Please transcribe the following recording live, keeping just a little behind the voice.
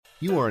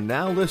You are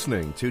now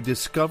listening to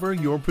Discover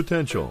Your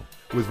Potential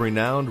with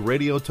renowned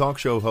radio talk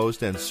show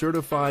host and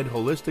certified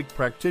holistic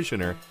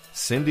practitioner,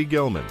 Cindy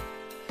Gilman.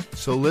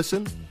 So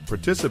listen,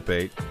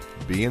 participate,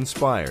 be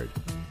inspired.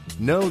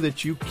 Know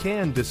that you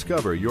can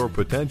discover your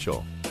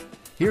potential.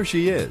 Here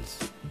she is,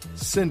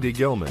 Cindy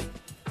Gilman.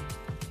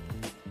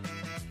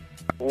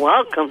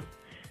 Welcome.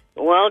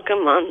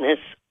 Welcome on this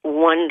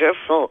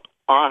wonderful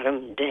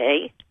autumn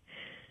day.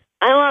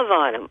 I love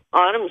autumn.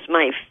 Autumn's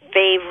my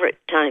favorite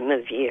time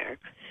of year.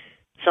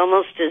 It's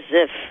almost as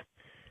if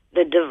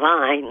the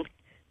divine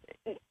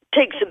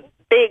takes a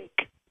big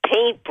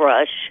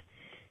paintbrush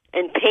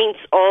and paints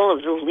all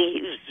of the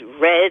leaves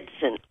reds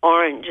and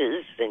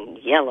oranges and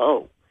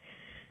yellow.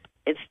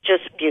 It's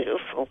just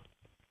beautiful.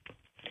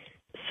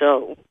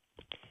 So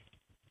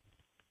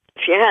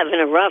if you're having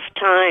a rough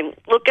time,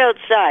 look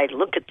outside.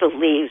 Look at the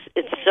leaves.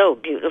 It's so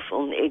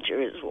beautiful.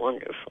 Nature is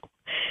wonderful.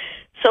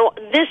 So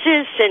this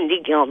is Cindy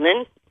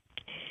Gilman,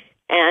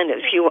 and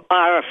if you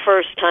are a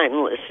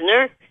first-time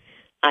listener,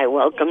 I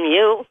welcome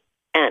you,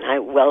 and I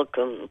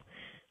welcome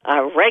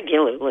our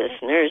regular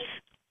listeners.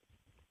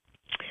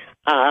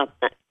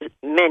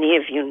 Many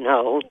of you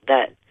know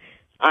that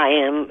I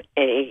am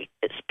a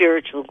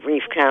spiritual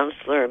grief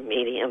counselor,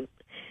 medium,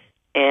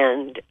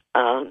 and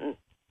a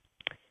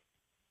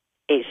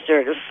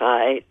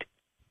certified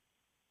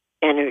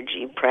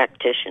energy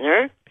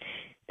practitioner.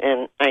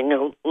 And I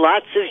know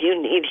lots of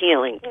you need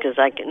healing because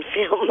I can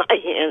feel my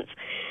hands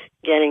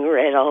getting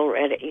red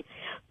already.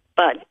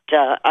 But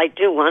I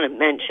do want to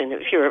mention,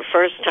 if you're a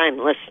first-time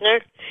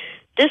listener,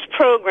 this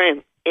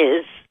program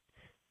is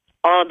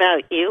all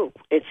about you.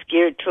 It's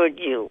geared toward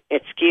you.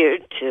 It's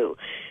geared to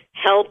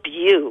help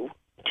you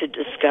to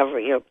discover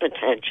your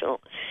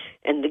potential.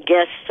 And the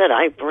guests that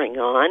I bring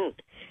on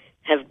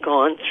have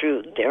gone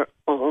through their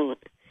own,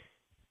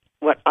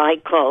 what I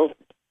call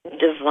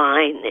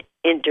divine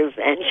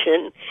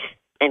intervention,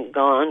 and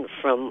gone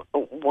from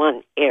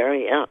one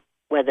area,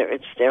 whether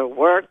it's their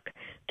work,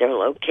 their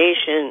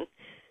location,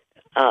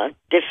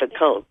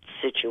 difficult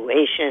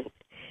situation,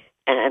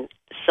 and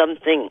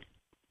something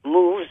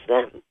moves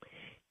them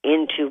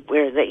into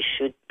where they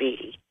should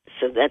be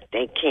so that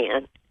they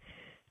can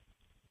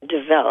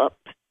develop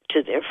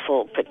to their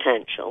full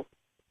potential.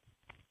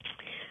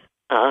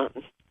 I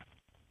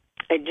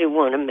do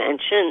want to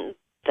mention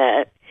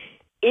that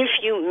if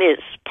you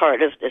miss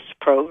part of this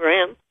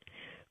program,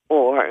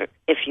 or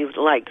if you'd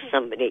like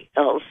somebody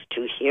else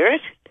to hear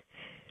it,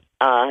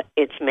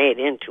 it's made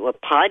into a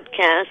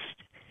podcast,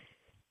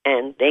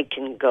 and they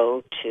can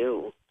go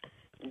to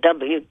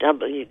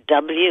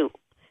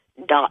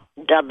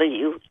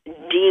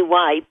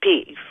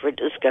www.wdyp for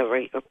Discover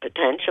Your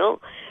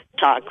Potential,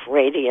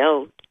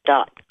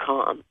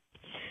 talkradio.com.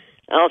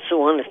 I also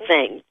want to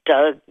thank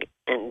Doug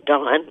and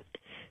Dawn,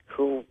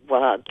 who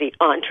the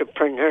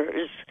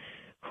entrepreneurs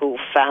who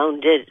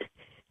founded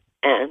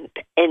and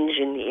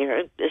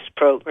engineered this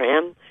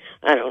program.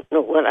 I don't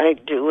know what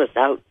I'd do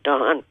without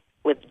Dawn,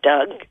 with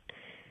Doug.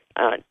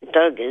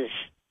 Doug is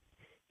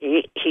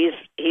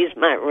he's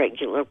my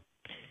regular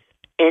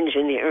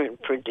engineer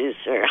and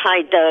producer.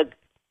 Hi, Doug.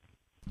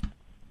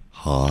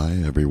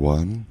 Hi,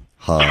 everyone.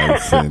 Hi,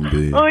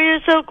 Cindy. Oh, you're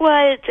so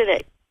quiet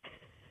today.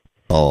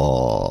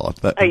 Oh,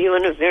 are you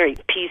in a very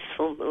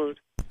peaceful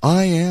mood?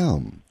 I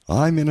am.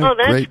 I'm in a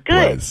great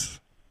place.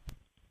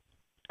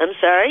 I'm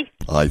sorry?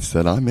 I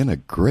said I'm in a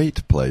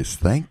great place.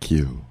 Thank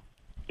you.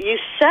 You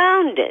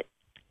sound it.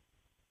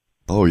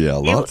 Oh, yeah.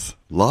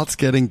 Lots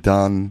getting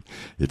done.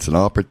 It's an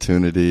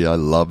opportunity. I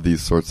love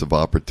these sorts of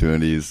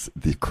opportunities.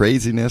 The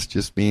craziness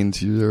just means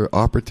there are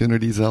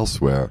opportunities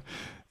elsewhere.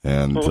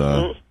 And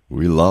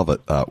we love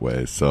it that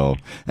way. So,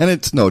 and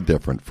it's no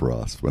different for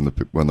us. When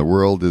the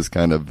world is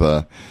kind of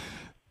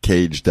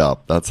caged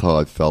up, that's how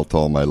I've felt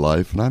all my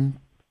life. And I'm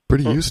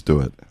pretty used to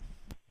it.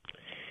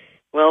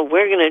 Well,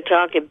 we're going to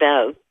talk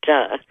about,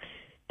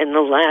 in the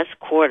last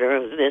quarter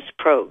of this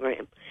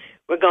program,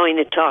 we're going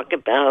to talk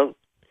about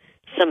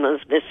some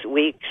of this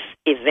week's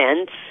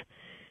events,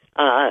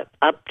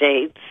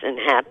 updates, and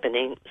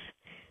happenings.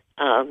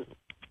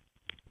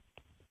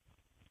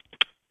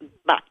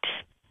 But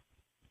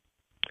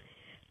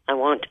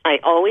I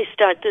always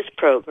start this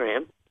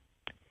program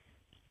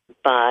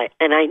by,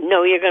 and I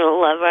know you're going to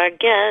love our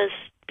guest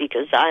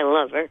because I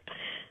love her.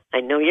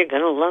 I know you're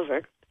going to love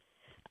her.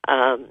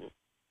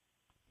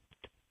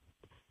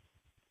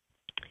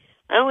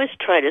 I always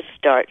try to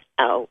start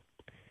out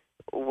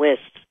with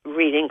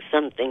reading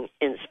something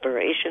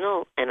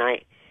inspirational, and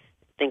I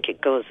think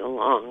it goes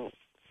along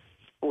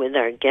with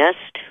our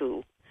guest,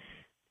 who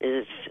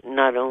is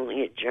not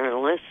only a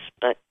journalist,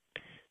 but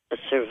a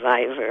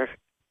survivor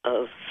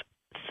of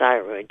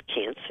thyroid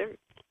cancer.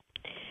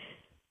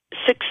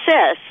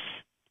 Success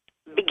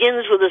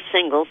begins with a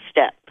single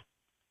step.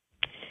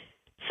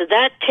 So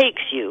that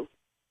takes you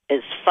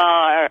as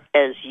far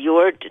as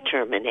your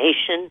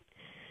determination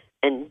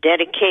and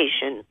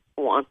dedication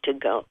want to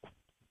go.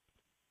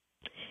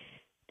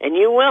 And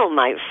you will,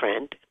 my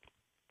friend,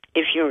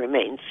 if you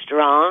remain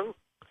strong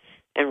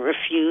and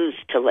refuse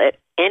to let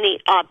any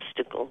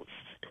obstacles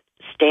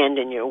stand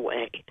in your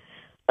way.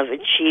 of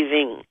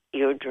achieving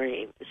your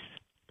dreams.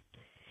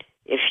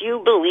 If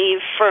you believe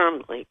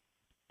firmly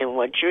in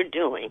what you're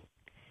doing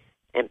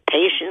and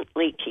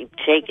patiently keep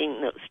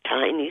taking those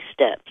tiny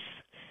steps,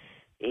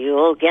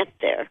 you'll get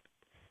there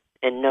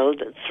and know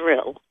the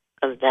thrill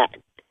of that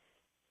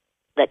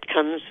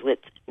comes with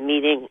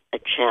meeting a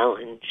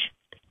challenge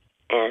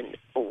and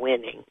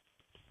winning.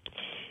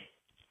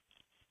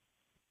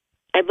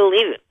 I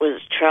believe it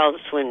was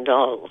Charles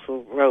Swindoll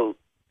who wrote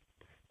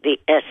the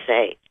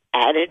essay,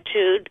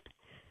 Attitude.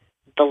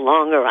 The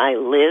longer I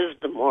live,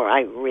 the more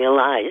I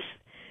realize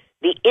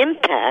the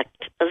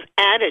impact of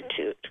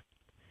attitude.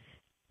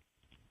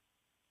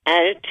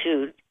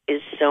 Attitude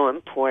is so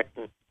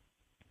important.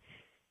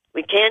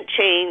 We can't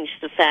change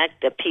the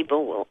fact that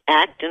people will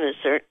act in a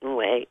certain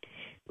way.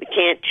 We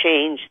can't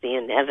change the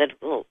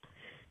inevitable.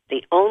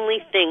 The only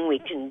thing we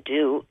can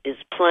do is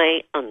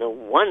play on the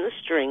one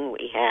string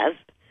we have,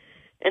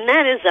 and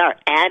that is our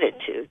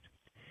attitude.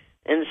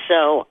 And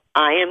so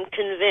I am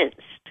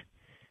convinced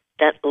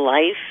that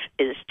life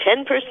is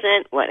 10%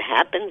 what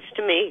happens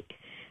to me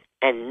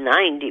and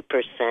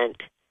 90%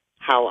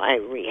 how I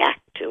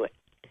react to it.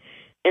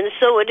 And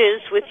so it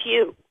is with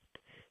you.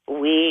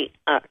 We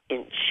are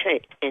in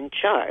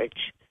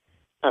charge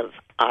of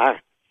our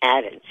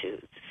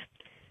attitudes.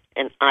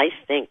 And I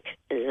think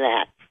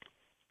that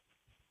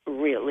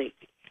really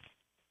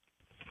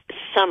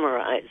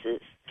summarizes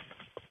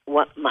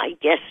what my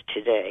guest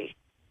today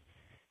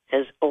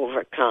has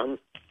overcome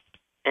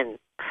and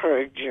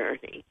her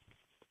journey.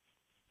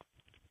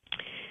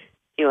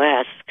 You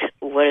ask,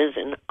 what is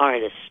an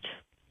artist?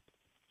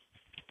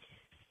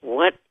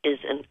 What is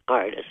an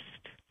artist?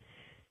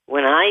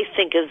 When I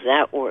think of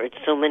that word,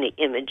 so many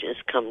images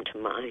come to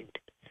mind.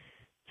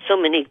 So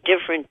many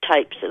different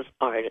types of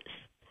artists.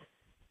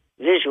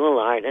 Visual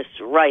artists,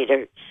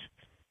 writers,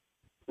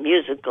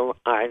 musical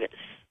artists.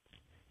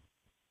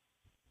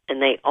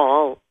 And they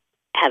all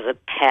have a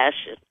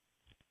passion.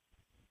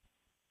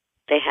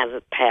 They have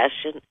a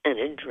passion and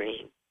a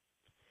dream.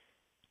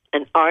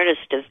 An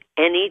artist of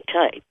any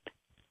type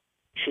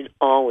should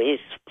always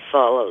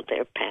follow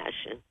their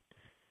passion.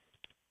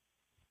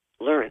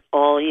 Learn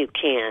all you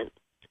can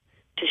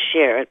to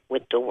share it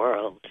with the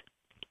world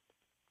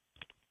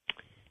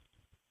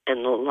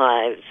and the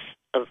lives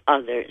of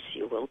others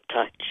you will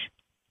touch.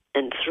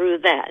 And through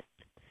that,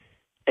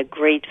 a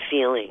great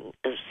feeling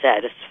of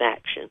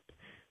satisfaction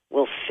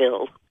will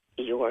fill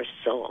your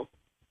soul.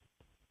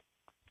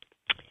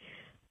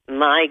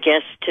 My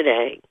guest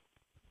today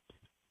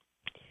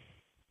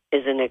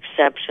is an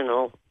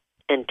exceptional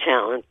and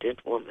talented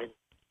woman.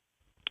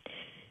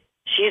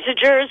 She's a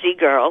Jersey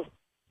girl.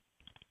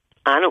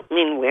 I don't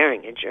mean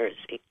wearing a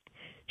jersey.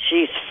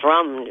 She's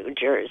from New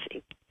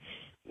Jersey,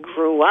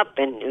 grew up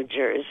in New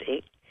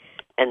Jersey,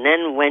 and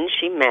then when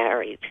she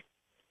married,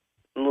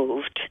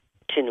 moved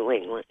to New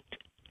England.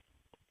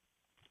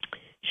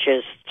 She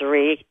has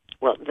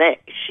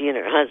she and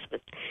her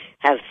husband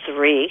have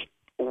 3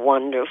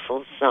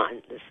 wonderful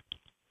sons.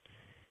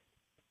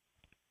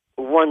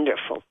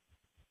 Wonderful.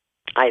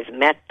 I've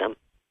met them.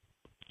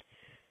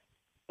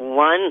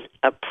 One,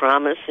 a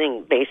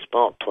promising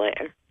baseball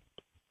player.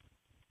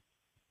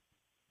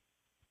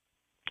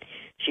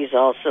 She's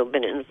also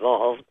been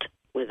involved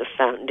with a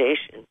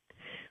foundation,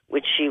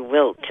 which she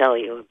will tell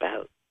you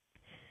about.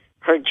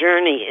 Her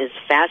journey is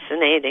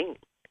fascinating,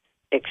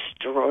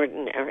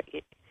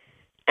 extraordinary,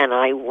 and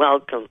I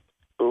welcome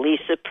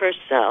Lisa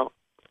Purcell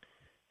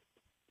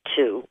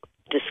to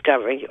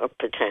Discover Your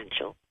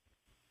Potential.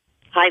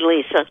 Hi,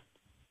 Lisa.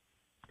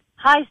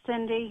 Hi,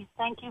 Cindy.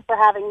 Thank you for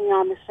having me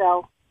on the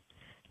show.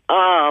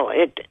 Oh,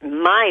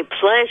 my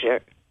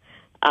pleasure.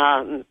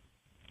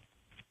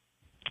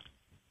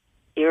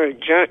 You're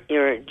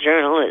a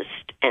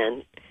journalist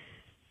and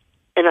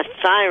a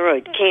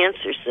thyroid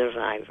cancer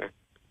survivor.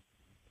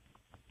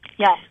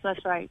 Yes,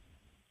 that's right.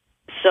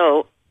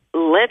 So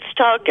let's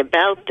talk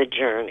about the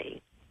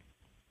journey.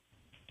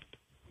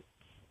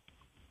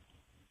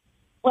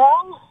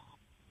 Well,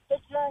 the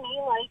journey,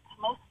 like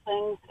most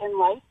things in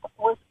life,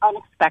 was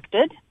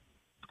unexpected.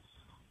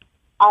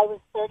 I was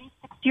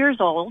 36 years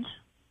old,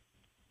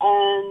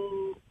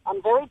 and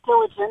I'm very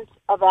diligent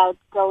about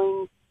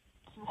going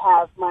to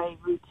have my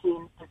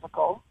routine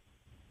physical.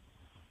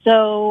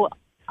 So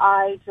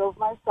I drove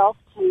myself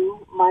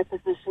to my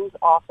physician's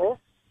office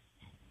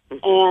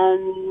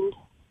and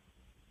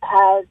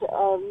had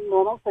a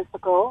normal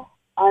physical,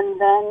 and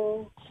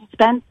then she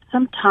spent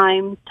some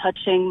time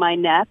touching my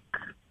neck.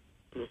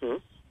 Mm-hmm.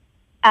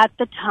 At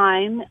the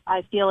time,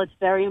 I feel it's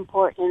very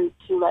important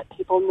to let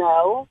people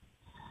know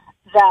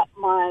that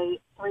my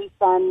 3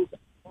 sons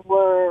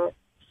were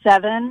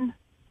 7,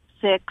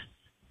 6,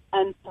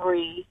 and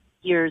 3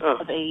 years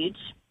of age.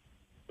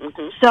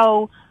 Mm-hmm.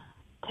 So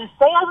to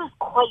say I was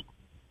quite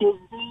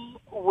busy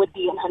would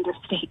be an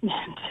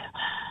understatement.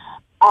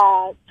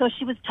 So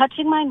she was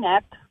touching my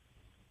neck,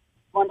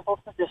 wonderful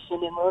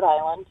physician in Rhode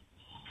Island,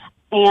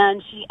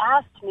 and she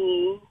asked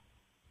me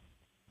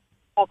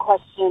a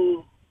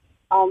question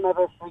I'll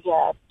never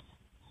forget.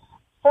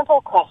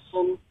 Simple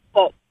question,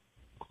 but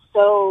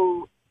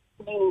so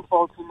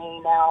meaningful to me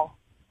now,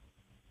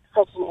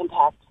 such an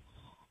impact.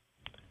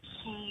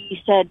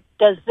 She said,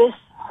 "Does this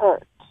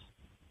hurt?"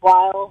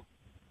 while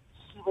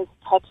she was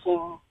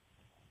touching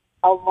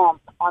a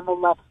lump on the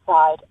left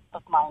side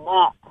of my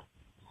neck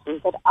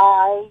that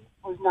I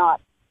was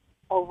not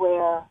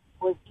aware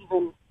was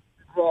even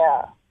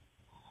there.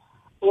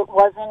 It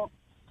wasn't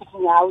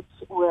sticking out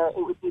where it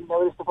would be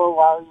noticeable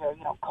while you're,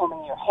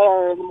 combing your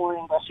hair in the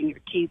morning, brushing your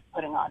teeth,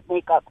 putting on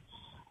makeup.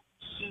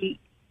 She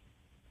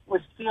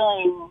was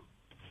feeling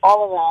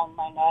all around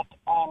my neck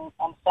and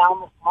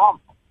found this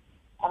lump.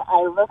 And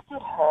I looked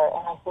at her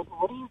and I said,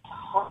 "What are you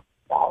talking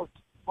about?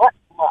 What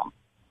lump?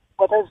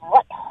 What does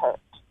what hurt?"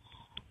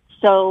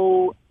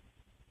 So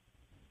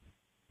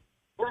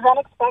it was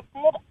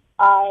unexpected.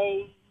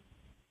 I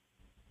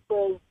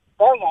was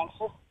very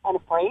anxious and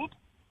afraid.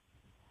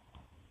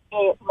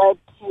 It led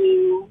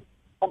to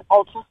an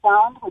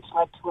ultrasound, which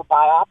led to a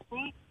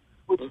biopsy,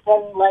 which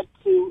then led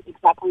to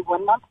exactly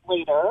 1 month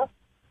later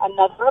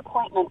another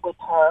appointment with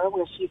her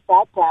where she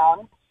sat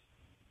down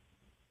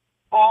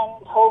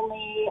and told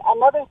me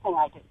another thing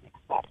I didn't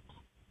expect.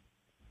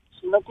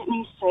 She looked at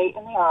me straight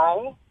in the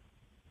eye,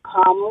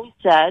 calmly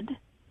said,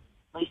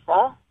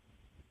 "Lisa,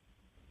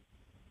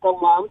 the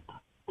lump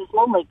is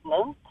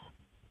malignant.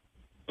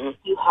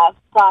 You have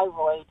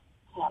thyroid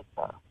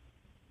cancer."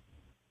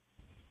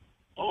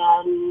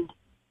 And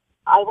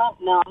I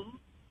went numb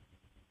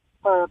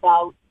for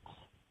about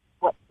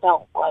what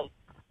felt like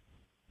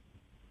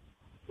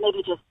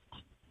maybe just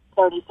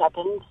 30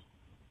 seconds.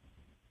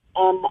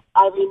 And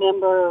I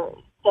remember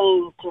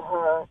saying to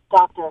her,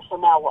 "Doctor, so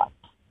now what?"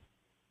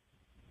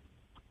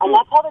 And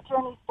that's how the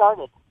journey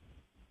started.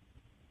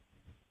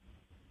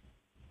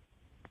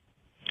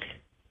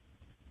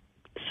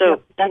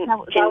 So that's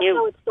how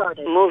it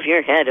started. Move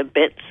your head a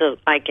bit so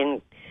I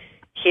can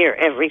hear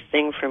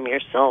everything from your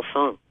cell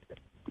phone?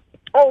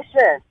 Oh,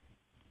 sure.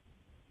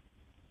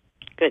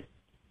 Good.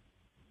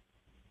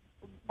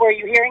 Were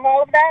you hearing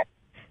all of that?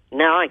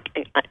 Now I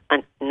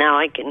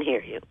can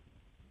hear you.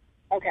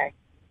 Okay.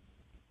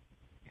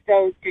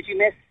 So did you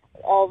miss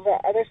all the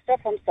other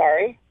stuff? I'm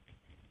sorry.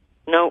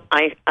 No,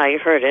 I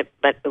heard it,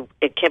 but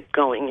it kept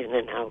going in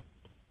and out.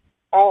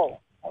 Oh,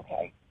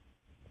 okay.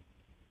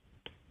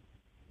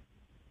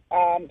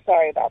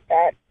 Sorry about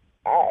that.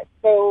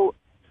 So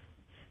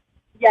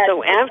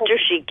after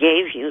she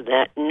gave you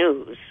that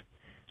news,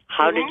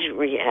 how did you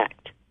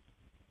react?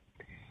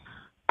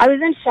 I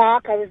was in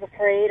shock. I was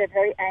afraid. I was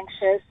very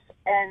anxious.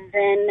 And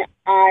then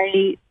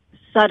I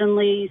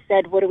suddenly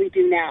said, "What do we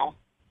do now?"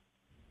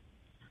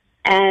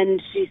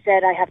 And she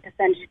said, "I have to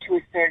send you to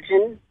a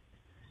surgeon."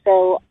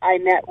 So I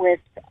met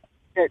with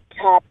the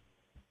top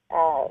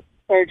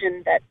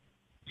surgeon that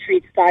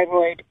treats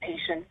thyroid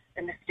patients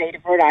in the state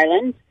of Rhode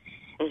Island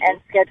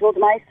and scheduled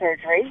my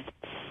surgery.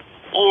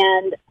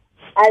 And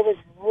I was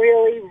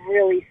really,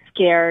 really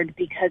scared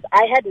because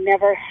I had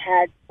never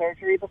had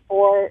surgery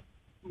before,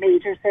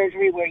 major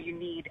surgery where you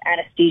need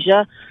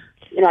anesthesia.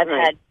 I've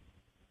had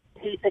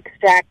teeth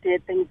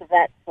extracted, things of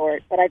that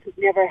sort, but I've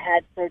never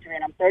had surgery,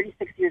 and I'm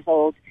 36 years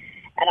old,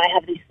 and I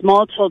have these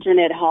small children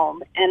at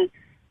home, and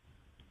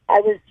I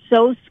was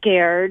so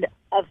scared.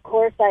 Of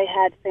course, I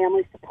had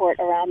family support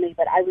around me,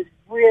 but I was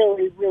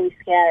really, really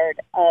scared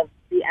of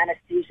the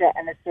anesthesia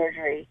and the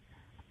surgery.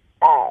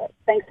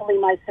 Thankfully,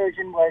 my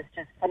surgeon was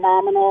just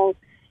phenomenal.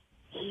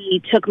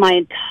 He took my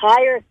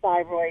entire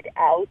thyroid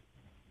out,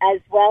 as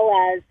well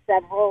as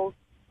several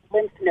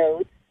lymph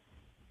nodes,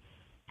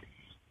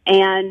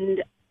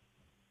 and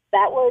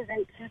that was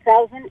in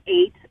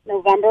 2008,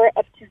 November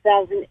of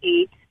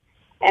 2008,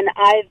 and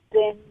I've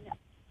been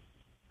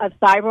a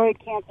thyroid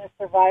cancer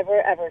survivor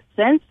ever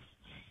since,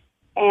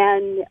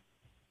 and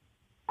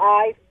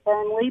I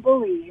firmly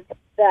believe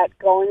that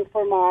going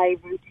for my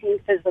routine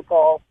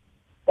physical,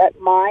 that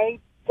my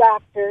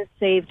doctor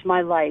saved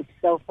my life.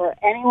 So for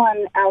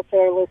anyone out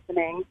there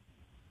listening,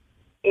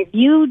 if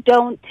you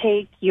don't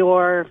take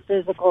your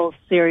physical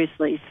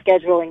seriously,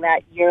 scheduling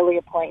that yearly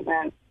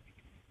appointment,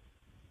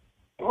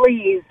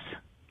 please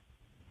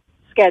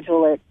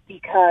schedule it,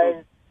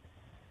 because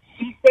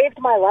she saved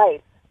my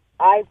life.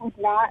 I would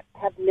not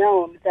have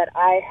known that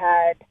I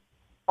had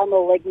a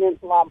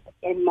malignant lump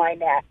in my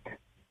neck.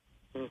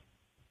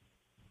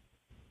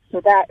 So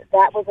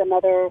that was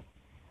another,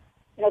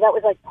 that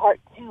was like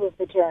part 2 of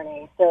the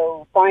journey.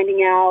 So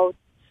finding out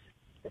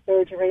the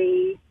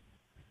surgery,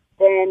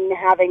 then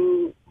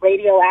having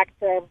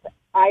radioactive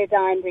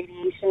iodine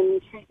radiation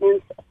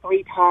treatments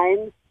 3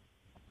 times,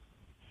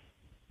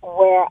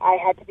 where I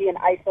had to be in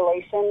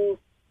isolation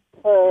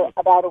for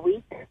about a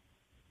week.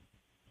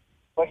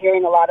 We're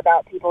hearing a lot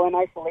about people in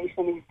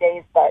isolation these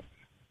days, but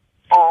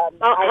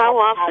how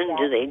often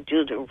do they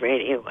do the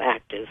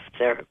radioactive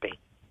therapy?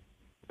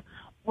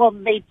 Well,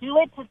 they do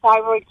it to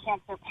thyroid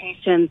cancer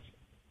patients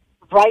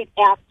right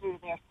after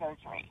their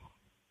surgery,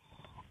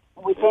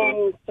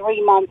 within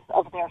 3 months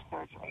of their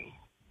surgery.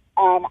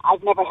 And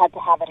I've never had to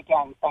have it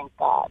again, thank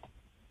God.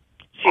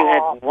 So you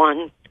had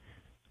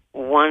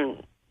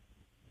one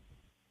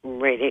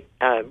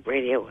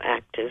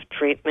radioactive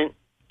treatment?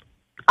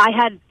 I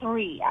had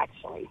 3,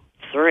 actually.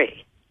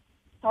 3?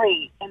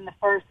 3 in the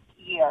first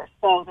year.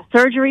 So the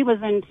surgery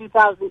was in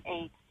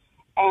 2008,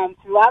 and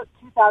throughout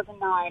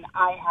 2009,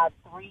 I had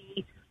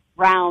 3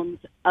 rounds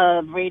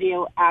of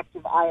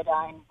radioactive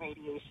iodine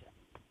radiation.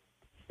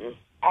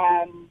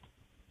 And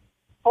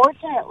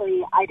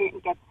fortunately, I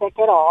didn't get sick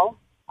at all.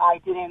 I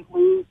didn't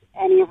lose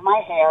any of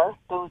my hair.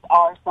 Those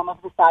are some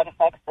of the side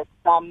effects that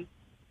some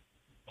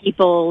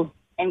people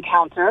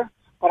encounter,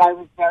 but I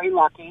was very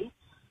lucky.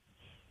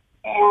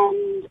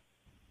 And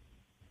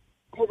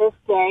to this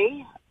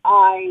day,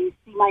 I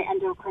see my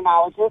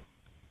endocrinologist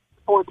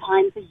 4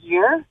 times a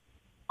year.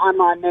 I'm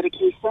on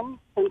medication,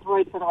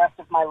 Synthroid, for the rest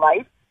of my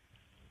life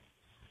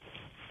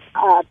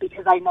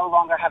because I no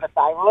longer have a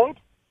thyroid.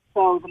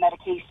 So the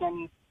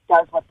medication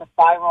does what the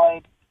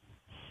thyroid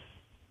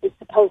is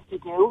supposed to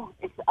do.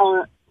 It's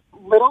a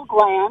little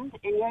gland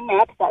in your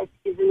neck that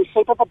is in the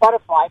shape of a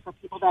butterfly for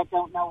people that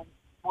don't know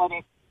what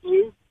it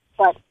is,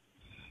 but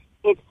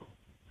it's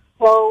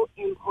so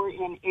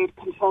important. It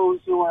controls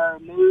your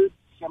moods,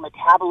 your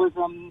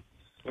metabolism.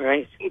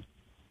 Right.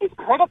 It's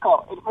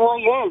critical. It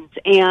really is.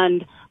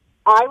 And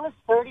I was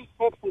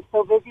 36 and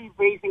so busy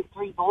raising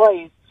 3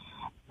 boys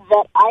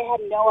that I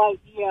had no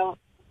idea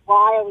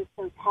why I was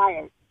so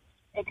tired.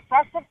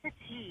 Excessive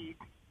fatigue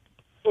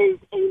is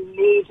a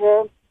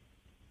major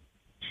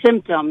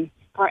symptom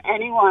for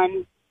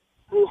anyone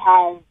who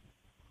has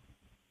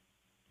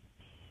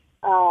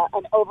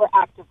an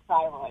overactive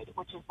thyroid,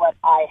 which is what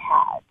I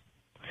had.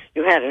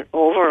 You had an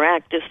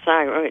overactive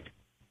thyroid?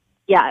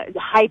 Yeah,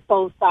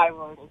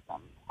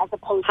 hypothyroidism, as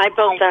opposed to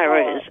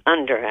hypothyroid is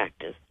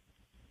underactive.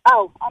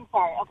 Oh, I'm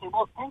sorry. Okay,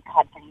 well, thank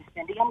God for you,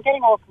 Cindy. I'm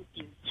getting all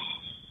confused.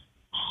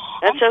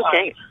 That's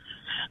okay.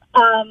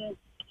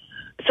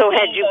 So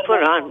had you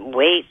put on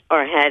weight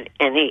or had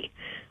any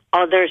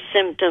other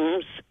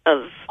symptoms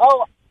of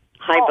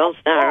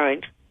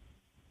hypothyroid?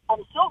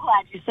 I'm so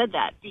glad you said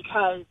that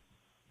because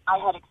I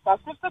had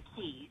excessive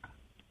fatigue.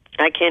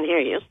 I can't hear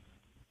you.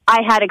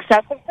 I had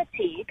excessive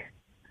fatigue,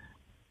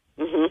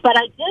 but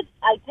I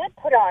did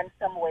put on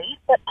some weight,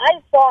 but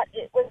I thought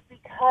it was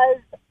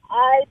because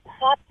I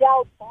popped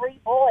out 3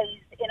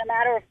 boys in a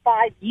matter of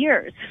 5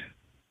 years.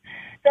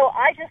 So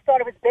I just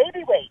thought it was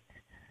baby weight.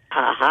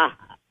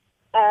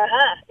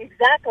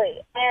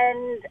 Exactly.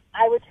 And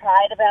I would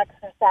try to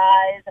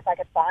exercise if I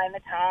could find the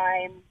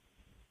time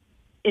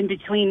in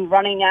between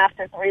running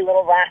after 3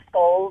 little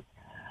rascals.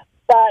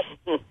 But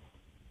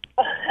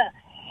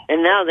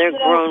and now they're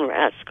grown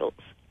rascals.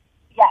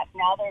 Yes,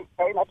 now they're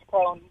very much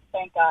grown,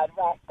 thank God,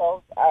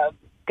 rascals.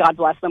 God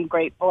bless them,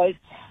 great boys.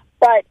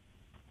 But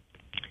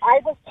I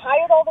was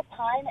tired all the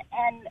time,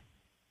 and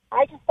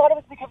I just thought it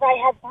was because I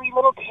had 3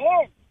 little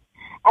kids.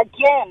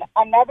 Again,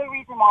 another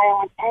reason why I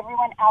want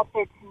everyone out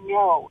there to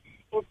know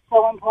it's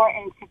so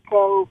important to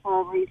go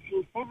for a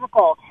routine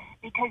physical,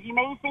 because you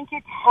may think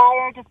you're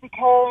tired just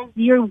because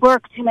you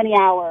work too many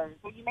hours,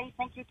 or you may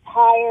think you're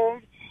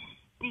tired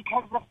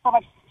because of so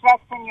much stress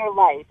in your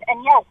life.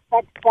 And yes,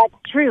 that's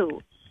true.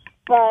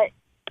 But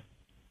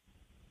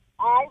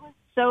I was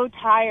so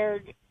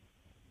tired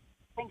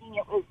thinking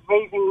it was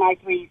raising my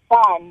 3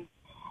 sons,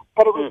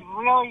 but it was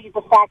really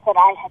the fact that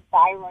I had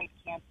thyroid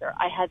cancer.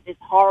 I had this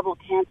horrible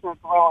cancer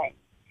growing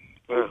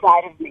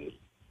inside of me.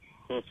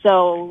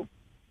 So,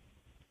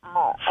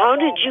 how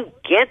did you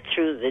get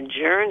through the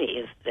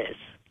journey of this?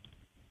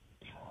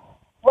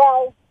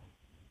 Well,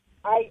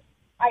 I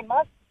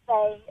must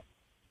say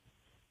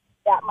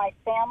that my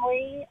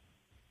family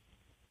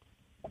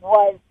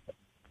was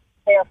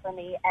there for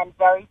me and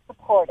very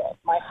supportive.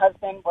 My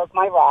husband was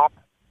my rock.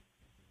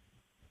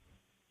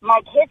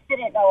 My kids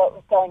didn't know what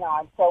was going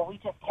on, so we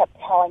just kept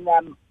telling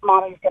them,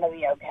 Mommy's going to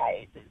be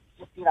okay. It's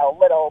just, a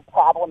little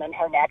problem in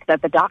her neck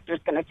that the doctor's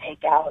going to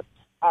take out.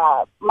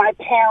 My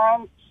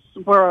parents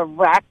were a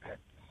wreck,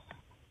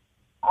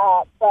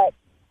 but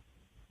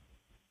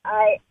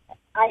I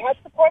had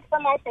support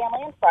from my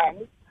family and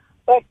friends,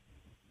 but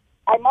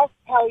I must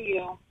tell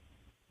you,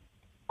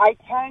 I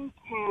turned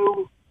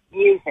to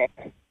music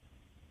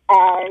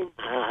as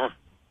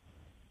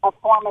a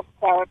form of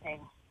therapy.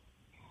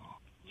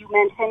 You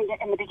mentioned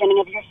in the beginning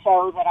of your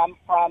show that I'm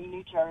from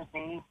New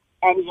Jersey,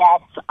 and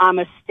yes, I'm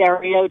a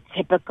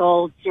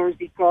stereotypical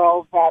Jersey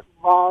girl that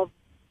loves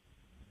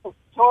the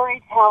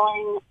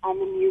storytelling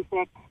and the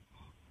music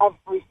of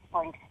Bruce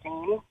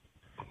Springsteen.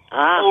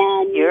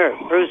 And you're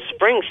a Bruce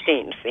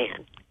Springsteen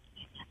fan.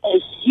 A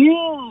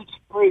huge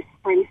Bruce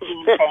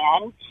Springsteen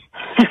fan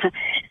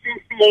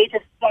since the age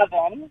of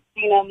 7.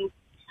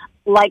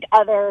 Like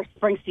other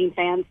Springsteen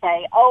fans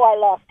say, I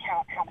lost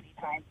count how many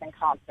times in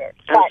concert.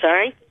 I'm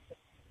sorry?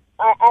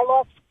 I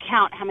lost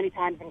count how many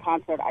times in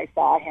concert I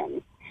saw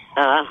him.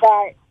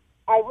 But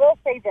I will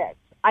say this.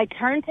 I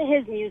turned to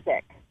his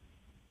music,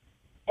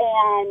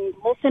 and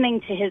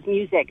listening to his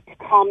music to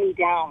calm me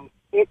down,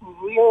 it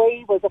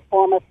really was a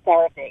form of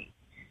therapy.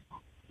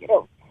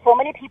 So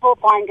many people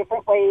find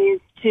different ways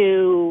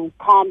to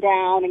calm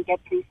down and get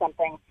through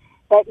something,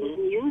 but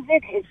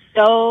music is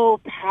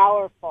so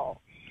powerful.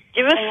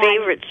 Do you have a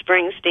favorite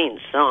Springsteen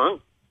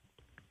song?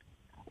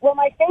 Well,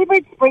 my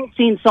favorite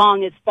Springsteen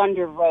song is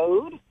Thunder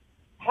Road.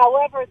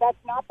 However,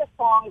 that's not the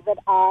song that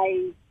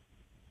I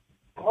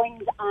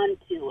clinged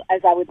onto,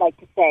 as I would like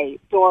to say,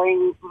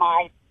 during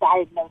my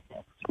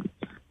diagnosis.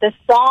 The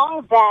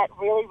song that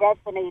really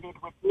resonated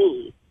with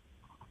me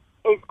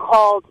is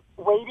called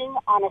Waiting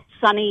on a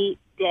Sunny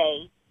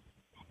Day,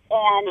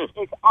 and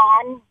it's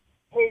on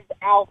his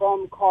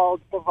album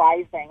called The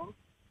Rising.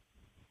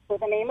 So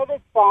the name of the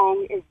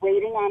song is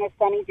Waiting on a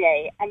Sunny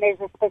Day, and there's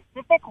a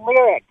specific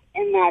lyric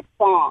in that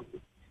song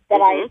that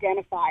I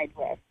identified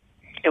with.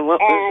 And what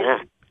was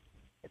that?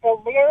 The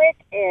lyric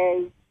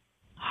is,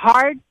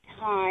 hard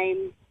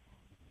times,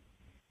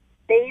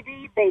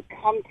 baby, they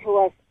come to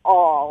us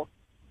all,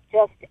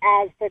 just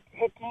as the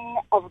ticking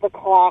of the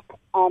clock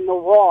on the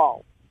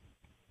wall.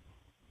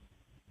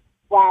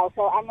 Wow,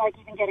 so I'm like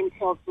even getting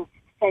chills just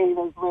saying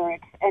those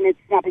lyrics, and it's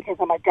not because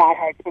I'm a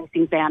diehard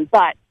Springsteen fan,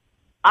 but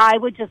I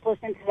would just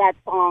listen to that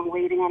song,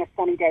 Waiting on a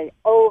Sunny Day,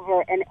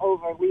 over and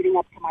over leading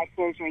up to my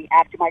surgery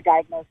after my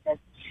diagnosis,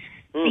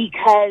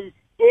 because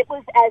it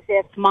was as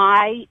if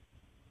my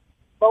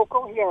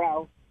vocal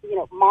hero,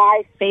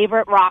 my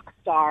favorite rock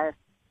star,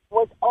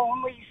 was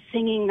only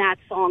singing that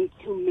song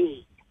to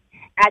me.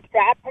 At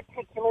that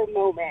particular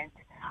moment,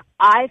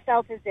 I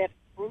felt as if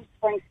Bruce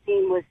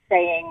Springsteen was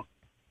saying,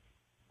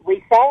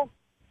 Lisa,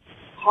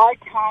 hard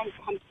times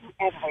come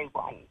to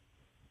everyone.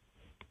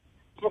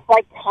 Just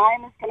like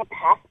time is going to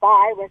pass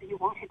by whether you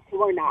want it to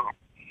or not.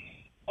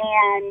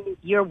 And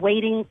you're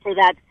waiting for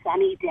that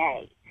sunny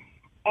day.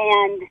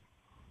 And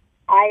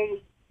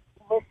I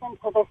listened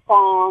to the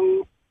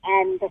song,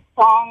 and the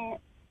song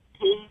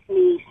gave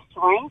me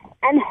strength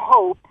and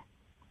hope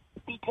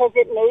because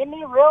it made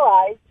me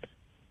realize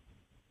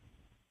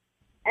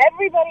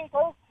everybody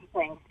goes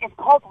through things. It's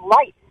called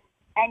life,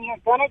 and you're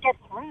going to get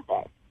through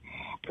this.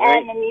 Right.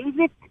 And the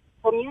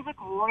music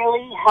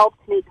really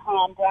helped me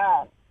calm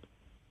down.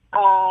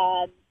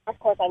 Of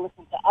course, I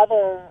listened to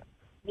other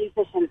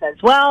musicians as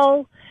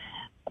well,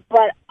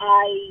 but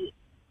I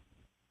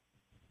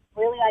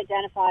really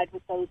identified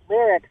with those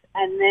lyrics.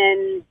 And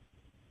then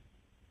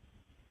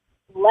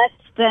less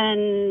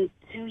than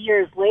 2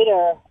 years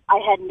later, I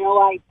had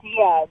no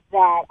idea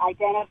that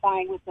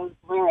identifying with those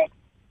lyrics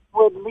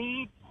would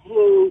lead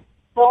to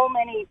so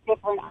many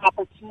different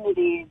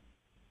opportunities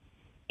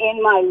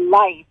in my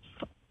life,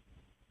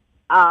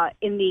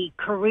 in the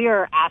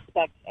career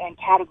aspect and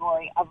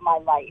category of my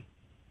life.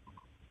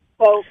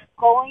 So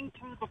going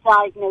through the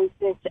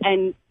diagnosis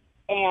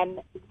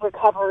and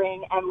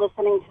recovering and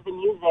listening to the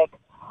music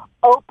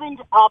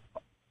opened up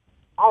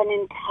an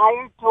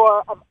entire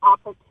door of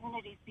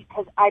opportunities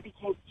because I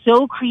became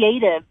so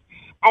creative,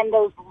 and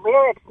those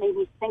lyrics made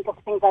me think of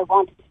things I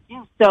wanted to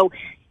do. So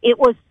it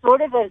was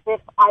sort of as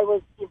if I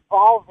was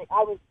evolving.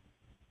 I was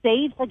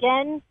safe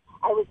again.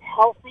 I was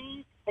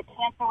healthy. The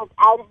cancer was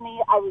out of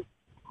me. I was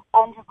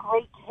under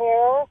great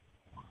care.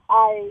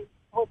 I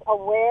was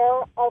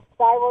aware of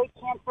thyroid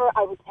cancer.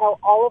 I would tell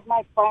all of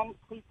my friends,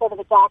 please go to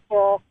the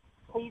doctor.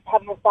 Please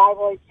have your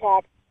thyroid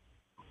checked.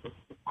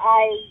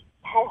 I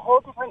had a whole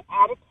different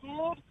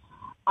attitude.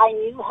 I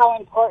knew how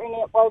important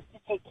it was to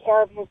take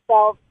care of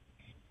yourself.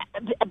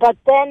 But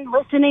then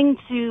listening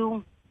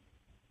to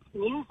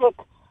music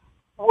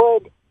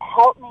would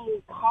help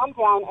me calm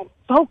down and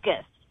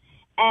focus.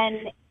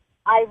 And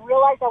I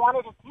realized I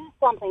wanted to do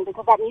something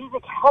because that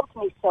music helped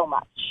me so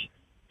much.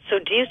 So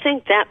do you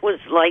think that was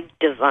like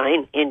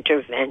divine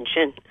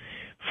intervention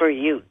for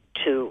you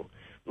to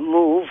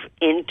move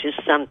into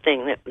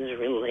something that was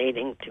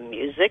relating to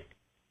music?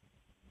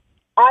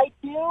 I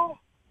do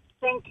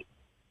think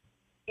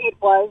it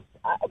was.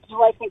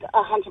 Do I think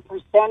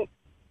 100%?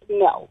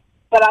 No.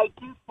 But I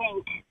do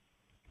think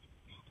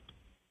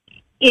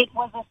it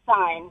was a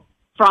sign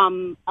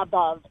from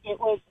above. It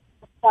was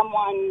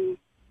someone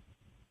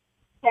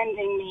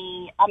sending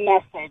me a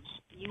message.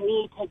 You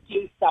need to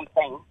do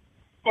something.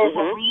 There's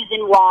a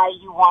reason why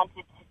you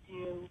wanted to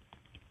do.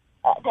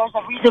 There's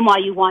a reason why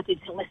you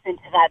wanted to listen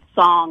to that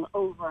song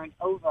over and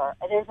over.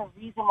 There's a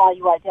reason why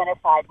you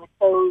identified with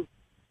those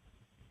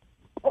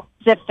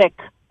specific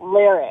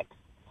lyrics.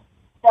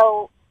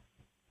 So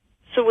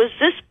was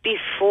this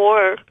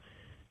before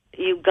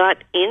you got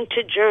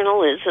into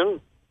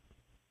journalism?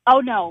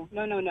 Oh no.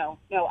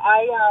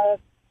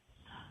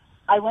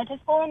 I went to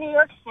school in New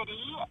York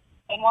City,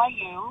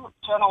 NYU,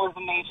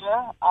 journalism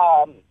major,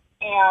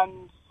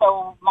 and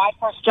so my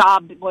first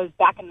job was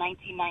back in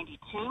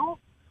 1992,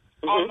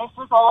 and this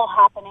was all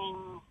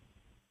happening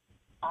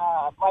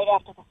right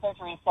after the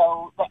surgery,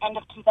 so the end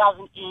of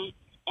 2008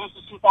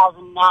 into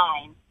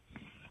 2009,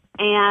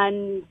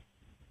 and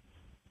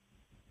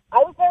I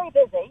was very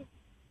busy,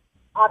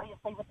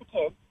 obviously, with the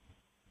kids,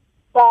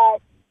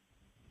 but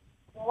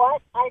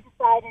what I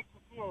decided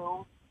to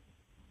do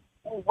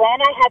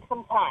when I had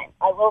some time,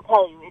 I will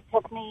tell you, it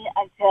took me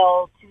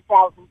until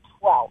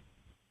 2012.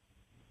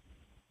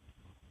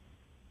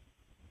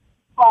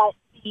 But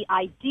the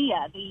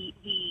idea, the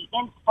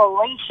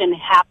inspiration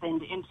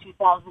happened in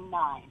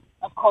 2009.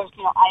 Of course,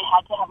 I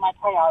had to have my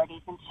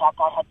priorities in check.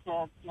 I had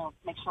to,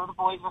 make sure the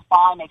boys were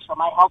fine, make sure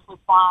my health was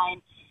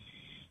fine.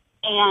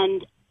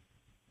 And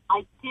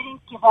I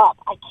didn't give up.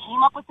 I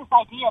came up with this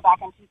idea back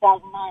in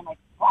 2009, like,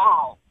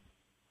 wow,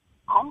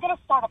 I'm going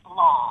to start a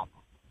blog,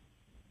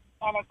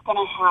 and it's going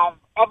to have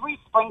every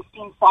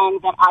Springsteen song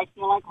that I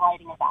feel like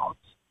writing about.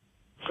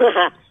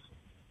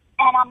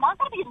 And I'm not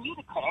going to be a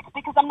music critic,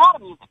 because I'm not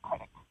a music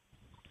critic.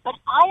 But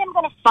I am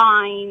going to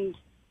find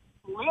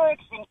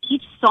lyrics in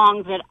each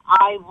song that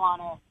I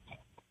want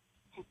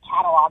to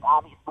catalog,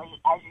 obviously.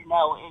 As you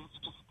know, is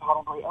just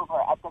probably over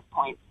at this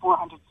point,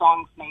 400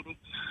 songs maybe.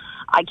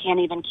 I can't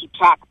even keep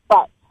track.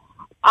 But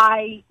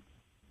I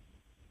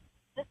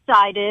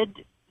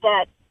decided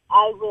that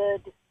I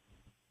would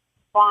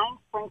find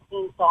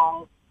Springsteen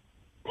songs,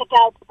 pick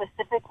out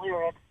specific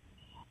lyrics,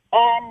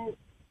 and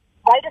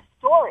write a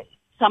story.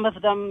 Some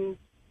of them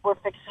were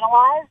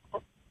fictionalized,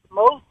 but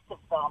most of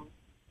them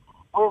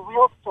were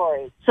real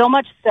stories. So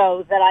much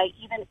so that I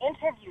even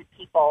interviewed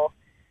people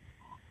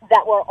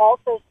that were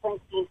also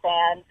Springsteen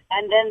fans,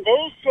 and then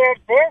they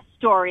shared their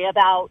story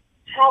about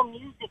how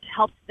music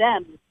helped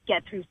them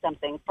get through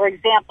something. For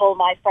example,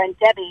 my friend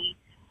Debbie,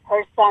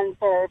 her son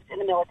served in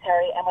the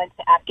military and went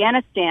to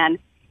Afghanistan,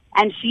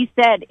 and she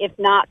said if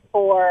not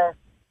for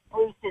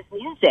Bruce's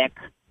music,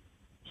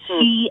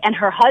 she and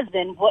her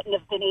husband wouldn't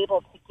have been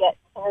able to get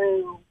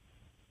through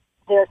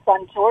their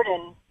son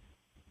Jordan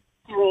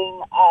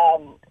doing,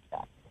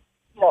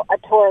 a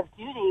tour of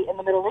duty in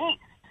the Middle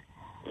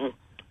East.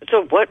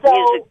 So what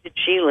music did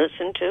she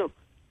listen to?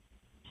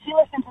 She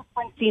listened to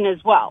Springsteen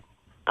as well.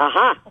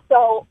 Uh-huh.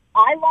 So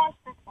I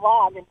launched this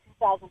blog in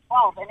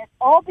 2012, and it's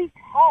all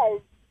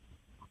because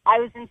I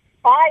was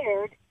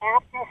inspired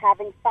after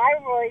having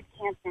thyroid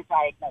cancer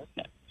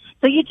diagnosis.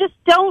 So you just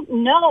don't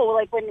know,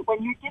 like when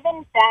you're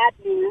given bad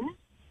news,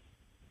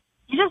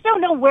 you just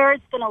don't know where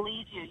it's going to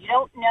lead you. You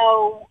don't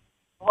know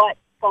what's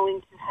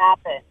going to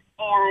happen.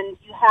 And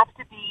you have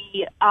to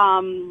be,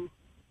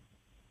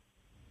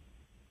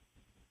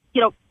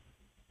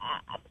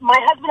 my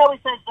husband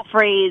always says the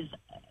phrase,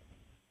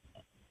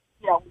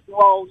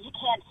 well, you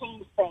can't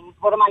change things.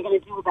 What am I going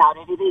to do about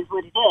it? It is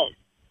what it is.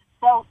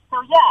 So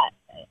yeah,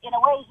 in a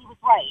way, he was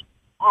right.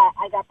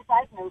 I got the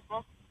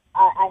diagnosis.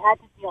 I had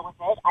to deal with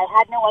it. I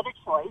had no other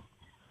choice.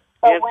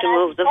 But you have to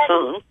move the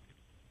phone.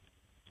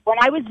 When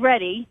I was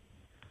ready,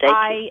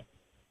 I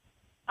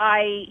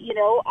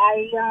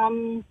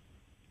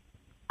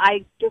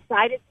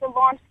decided to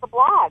launch the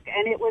blog,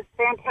 and it was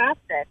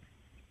fantastic.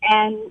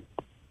 And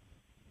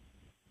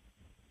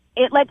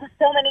it led to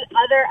so many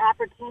other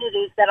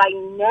opportunities that I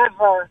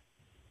never,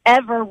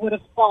 ever would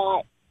have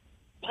thought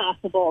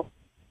possible.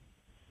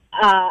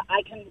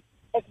 I can,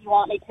 if you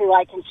want me to,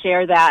 I can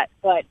share that.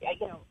 But,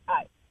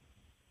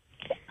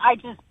 I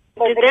just...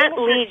 Did that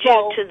lead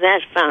you to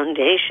that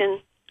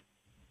foundation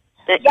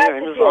that you're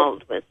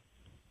involved with?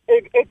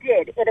 It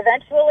did. It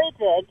eventually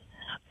did.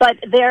 But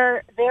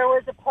there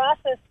was a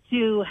process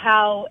to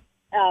how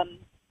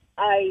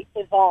I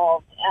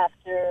evolved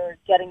after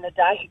getting the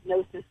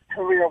diagnosis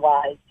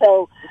career-wise.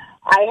 So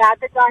I had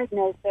the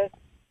diagnosis.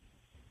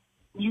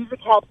 Music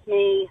helped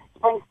me.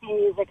 Springsteen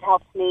music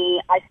helped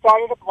me. I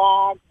started a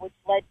blog, which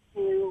led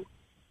to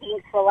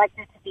being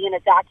selected to be in a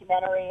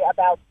documentary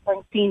about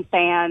Springsteen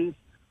fans,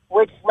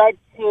 which led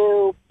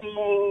to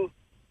being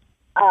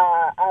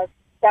a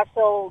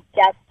special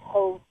guest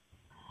host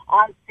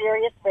on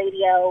Sirius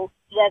Radio.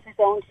 He has his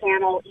own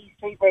channel, E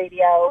Street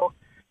Radio.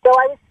 So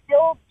I was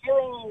still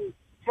doing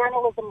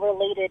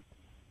journalism-related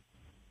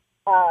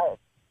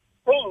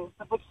things,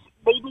 which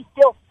made me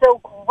feel so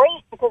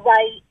great because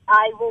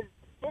I was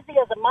busy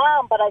as a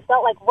mom, but I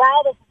felt like,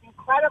 wow, this is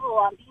incredible.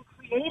 I'm being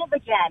creative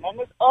again. And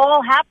this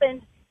all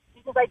happened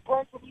because I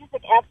turned to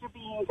music after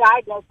being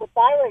diagnosed with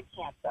thyroid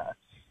cancer.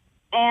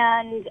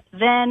 And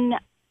then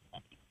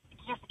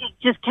it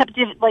just kept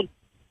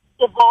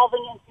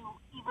evolving into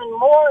even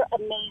more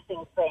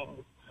amazing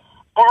things.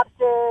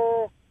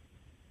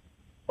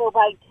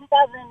 By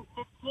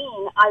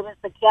 2015, I was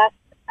the guest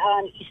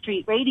on E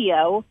Street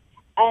Radio,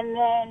 and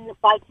then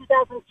by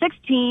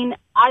 2016,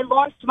 I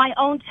launched my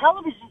own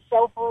television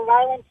show for Rhode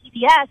Island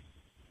PBS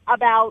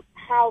about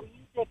how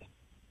music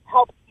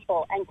helps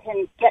people and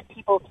can get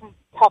people through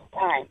tough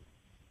times.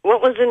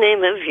 What was the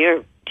name of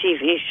your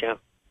TV show?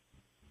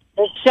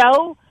 The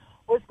show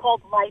was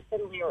called Life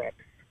and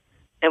Lyrics.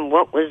 And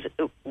what was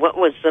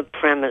the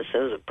premise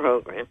of the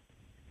program?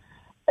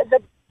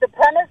 The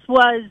premise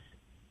was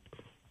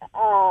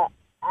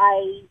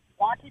I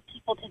wanted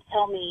people to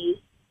tell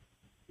me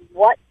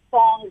what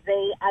songs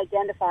they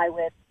identify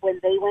with when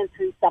they went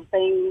through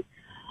something,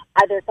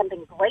 either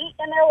something great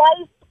in their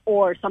life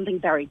or something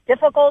very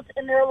difficult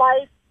in their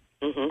life.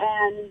 Mm-hmm.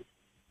 And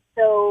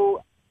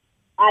so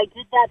I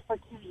did that for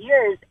 2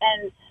 years.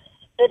 And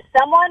if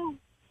someone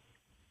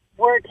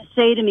were to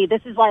say to me,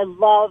 this is why I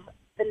love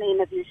the name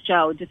of your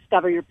show,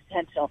 Discover Your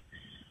Potential.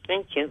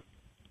 Thank you.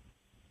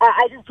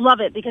 I just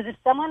love it because if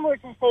someone were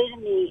to say to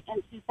me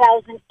in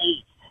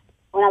 2008,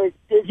 when I was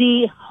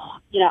busy,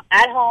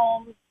 at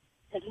home,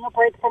 taking a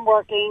break from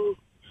working,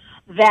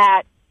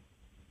 that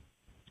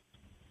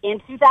in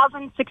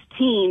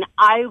 2016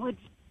 I would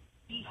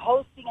be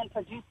hosting and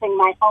producing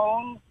my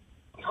own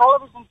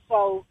television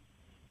show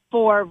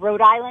for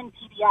Rhode Island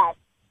PBS,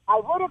 I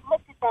would have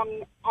looked at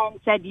them and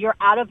said, "You're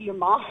out of your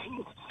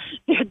mind.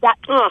 that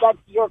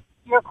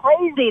you're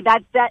crazy.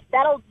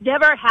 That'll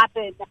never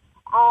happen.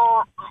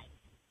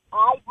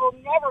 I will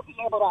never be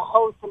able to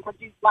host and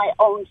produce my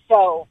own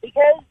show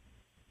because,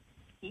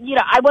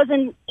 I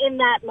wasn't in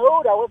that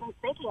mode. I wasn't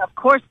thinking. Of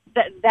course,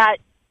 that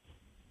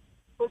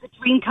was a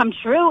dream come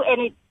true,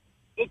 and it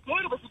did.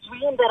 It was a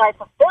dream that I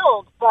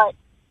fulfilled. But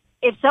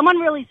if someone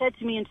really said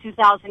to me in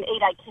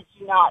 2008, I kid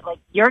you not, like,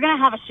 you're going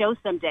to have a show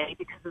someday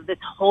because of this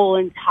whole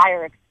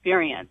entire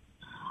experience,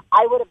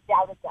 I would have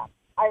doubted them.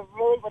 I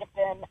really would have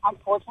been,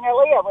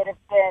 unfortunately, I would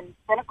have been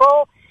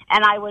cynical,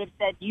 and I would have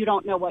said, you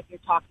don't know what you're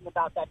talking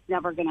about. That's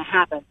never going to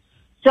happen.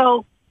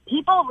 So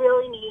people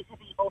really need to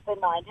be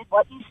open-minded.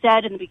 What you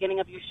said in the beginning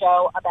of your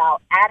show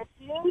about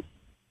attitude.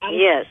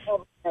 Yes.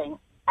 Everything.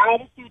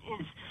 Attitude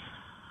is,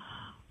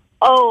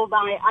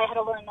 I had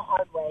to learn the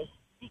hard way.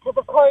 Because,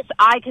 of course,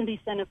 I can be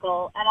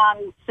cynical, and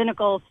I'm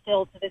cynical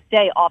still to this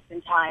day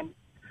oftentimes.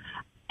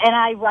 And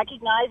I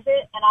recognize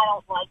it, and I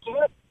don't like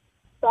it,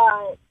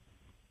 but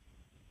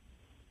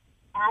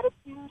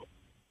attitude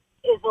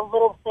is a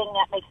little thing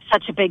that makes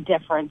such a big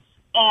difference.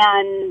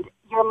 And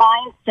your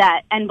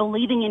mindset and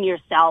believing in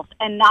yourself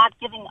and not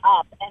giving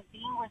up and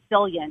being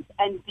resilient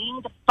and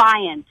being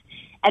defiant.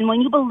 And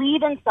when you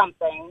believe in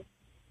something,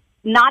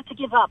 not to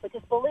give up,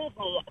 because believe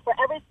me, for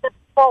every step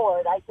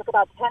forward, I took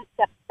about 10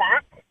 steps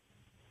back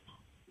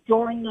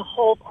during the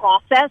whole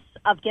process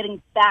of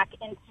getting back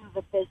into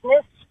the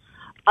business.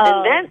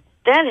 And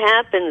that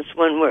happens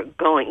when we're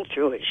going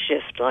through a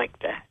shift like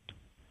that.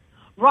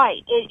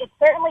 Right. It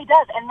certainly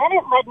does. And then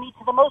it led me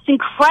to the most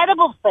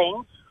incredible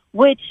thing,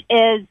 which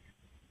is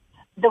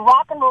the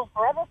Rock and Roll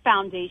Forever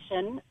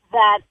Foundation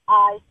that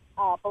I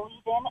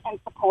believe in and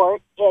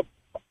support. It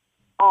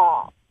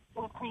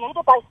was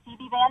created by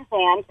Stevie Van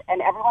Zandt,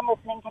 and everyone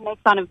listening can make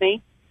fun of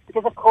me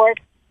because, of course,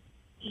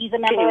 he's a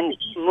member of the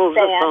E Street move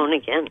Band. the phone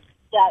again?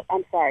 Yeah,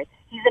 I'm sorry.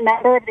 He's a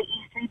member of the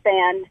E Street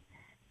Band.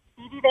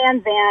 Stevie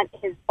Van Zandt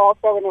is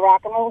also in the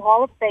Rock and Roll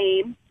Hall of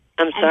Fame.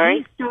 I'm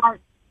sorry?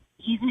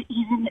 He's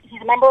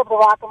a member of the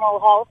Rock and Roll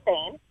Hall of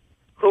Fame.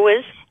 Who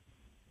is?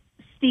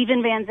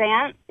 Stephen Van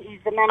Zandt. He's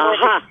a member of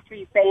the E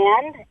Street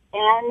Band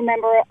and a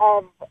member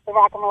of the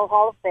Rock and Roll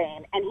Hall of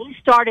Fame. And he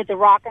started the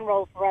Rock and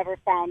Roll Forever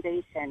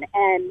Foundation.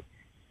 And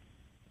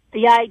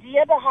the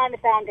idea behind the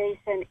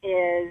foundation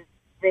is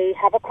they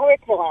have a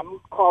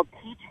curriculum called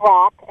Teach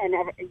Rock, and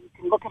you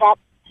can look it up,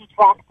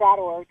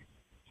 teachrock.org,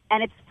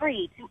 and it's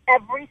free to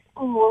every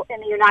school in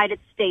the United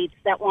States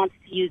that wants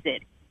to use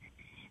it.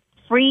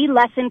 Free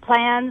lesson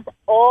plans,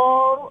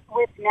 all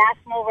with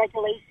national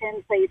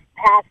regulations. They've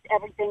passed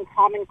everything,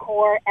 Common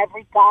Core,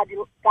 every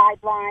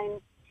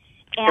guideline.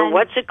 And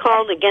what's it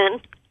called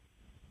again?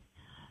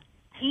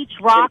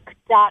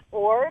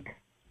 Teachrock.org.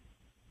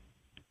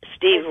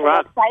 Steve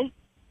Rock. Website.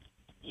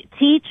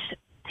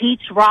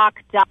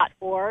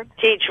 Teachrock.org.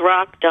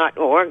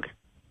 Teachrock.org.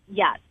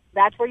 Yes,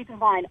 that's where you can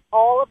find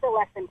all of the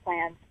lesson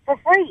plans for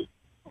free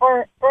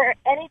for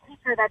any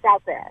teacher that's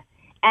out there.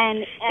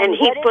 And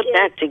he put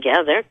that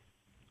together.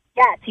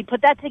 Yes, he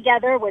put that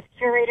together with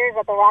curators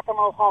at the Rock and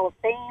Roll Hall of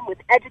Fame, with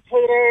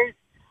educators,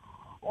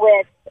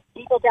 with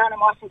people down in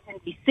Washington,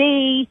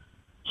 D.C.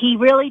 He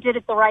really did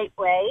it the right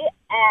way,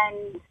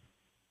 and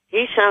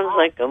he sounds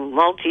like a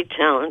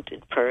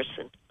multi-talented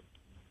person.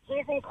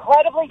 He's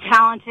incredibly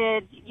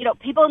talented.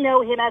 People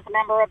know him as a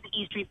member of the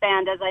E Street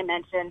Band, as I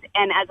mentioned,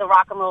 and as a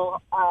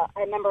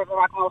member of the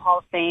Rock and Roll Hall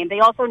of Fame. They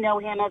also know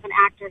him as an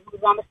actor who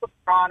was on The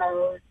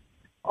Sopranos.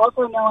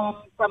 Also know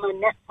him from a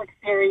Netflix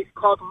series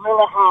called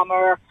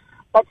Lillehammer.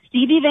 But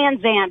Stevie Van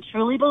Zandt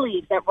truly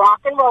believes that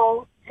rock and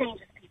roll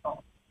changes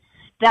people,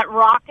 that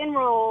rock and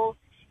roll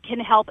can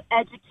help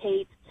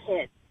educate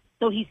kids.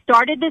 So he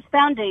started this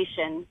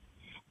foundation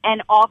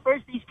and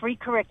offers these free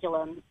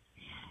curriculums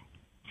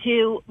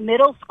to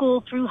middle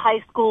school through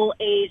high school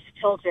age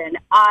children.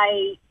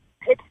 I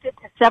pitched it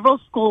to several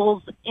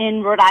schools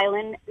in Rhode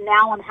Island.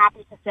 Now I'm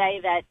happy to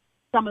say that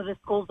some of the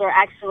schools are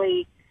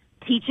actually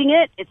teaching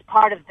it. It's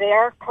part of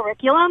their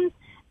curriculum.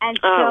 And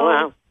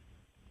wow.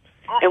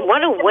 And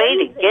what a way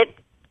to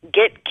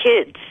get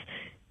kids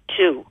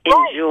to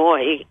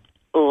enjoy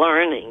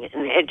learning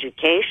and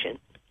education.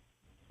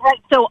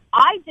 Right. So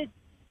I did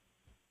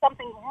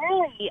something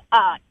really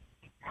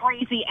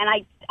crazy, and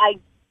I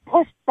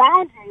pushed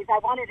boundaries. I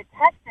wanted to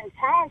test and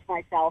challenge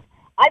myself.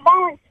 I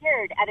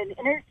volunteered at an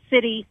inner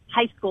city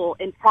high school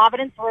in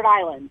Providence, Rhode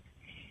Island,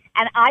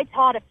 and I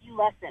taught a few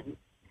lessons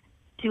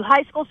to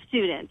high school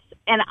students,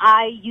 and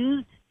I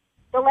used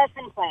the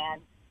lesson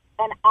plans,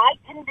 and I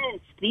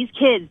convinced these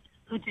kids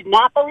who did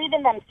not believe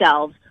in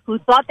themselves, who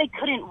thought they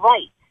couldn't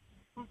write,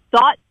 who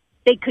thought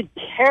they could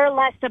care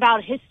less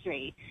about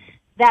history,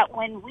 that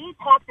when we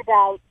talked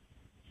about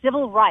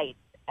civil rights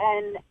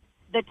and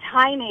the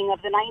timing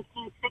of the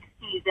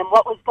 1960s and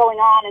what was going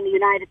on in the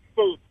United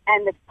States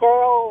and the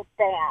girl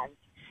bands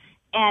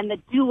and the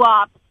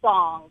doo-wop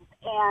songs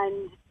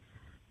and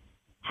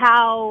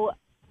how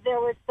there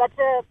was such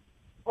a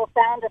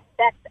profound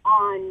effect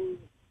on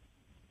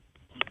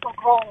were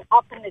growing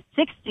up in the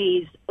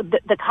 60s,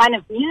 the kind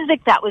of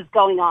music that was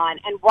going on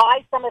and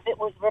why some of it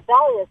was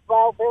rebellious.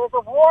 Well, there was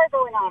a war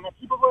going on that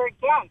people were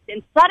against.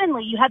 And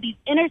suddenly you had these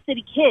inner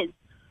city kids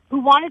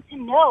who wanted to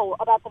know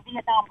about the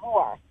Vietnam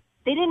War.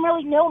 They didn't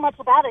really know much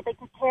about it. They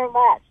could care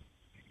less.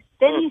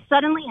 Then you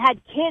suddenly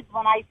had kids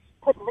when I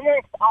put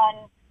lyrics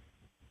on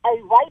a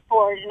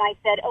whiteboard and I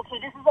said, okay,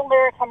 this is a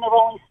lyric from the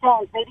Rolling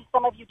Stones. Maybe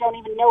some of you don't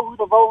even know who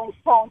the Rolling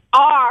Stones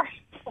are.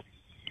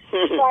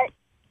 But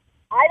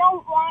I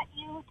don't want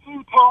you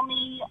to tell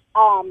me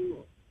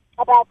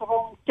about the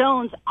Rolling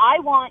Stones. I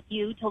want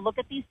you to look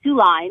at these two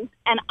lines,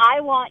 and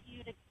I want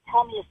you to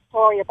tell me a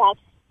story about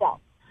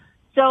yourself.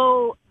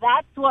 So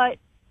that's what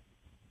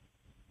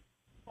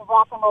the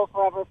Rock and Roll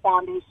Forever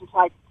Foundation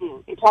tries to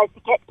do. It tries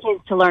to get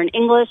kids to learn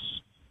English,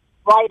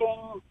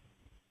 writing,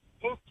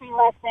 history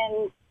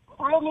lessons,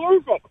 through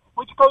music,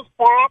 which goes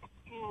back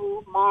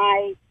to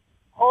my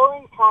whole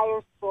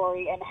entire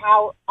story and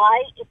how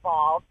I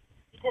evolved.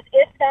 Because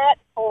if not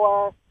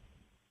for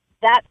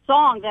that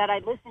song that I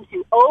listened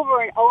to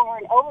over and over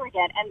and over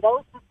again and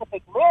those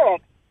specific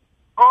lyrics,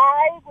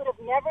 I would have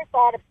never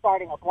thought of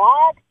starting a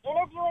blog,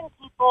 interviewing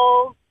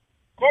people,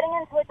 getting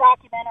into a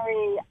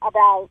documentary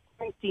about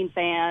Springsteen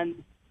fans,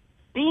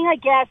 being a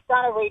guest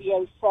on a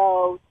radio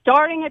show,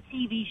 starting a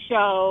TV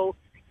show,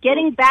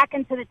 getting back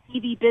into the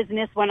TV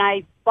business when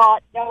I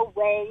thought, no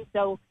way.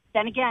 So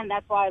then again,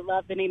 that's why I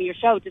love the name of your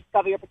show,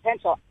 Discover Your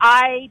Potential.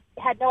 I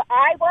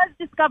was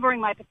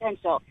discovering my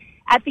potential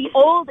at the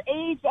old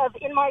age of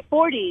in my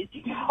 40s,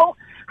 you know.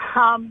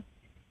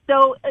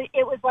 So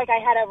it was like I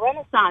had a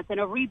renaissance and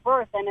a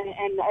rebirth and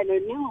a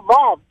new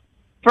love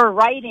for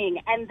writing.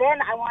 And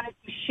then I wanted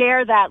to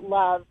share that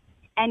love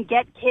and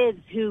get kids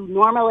who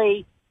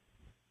normally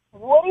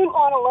wouldn't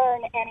want to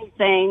learn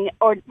anything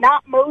or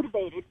not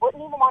motivated,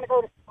 wouldn't even want to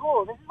go to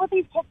school. This is what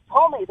these kids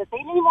told me, that they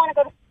didn't even want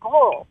to go to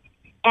school.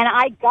 And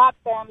I got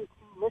them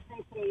to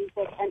listen to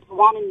music and to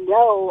want to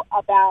know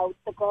about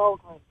the girl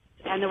groups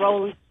and the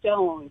Rolling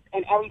Stones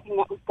and everything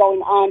that was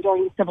going on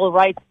during the Civil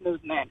Rights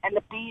Movement and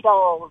the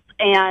Beatles.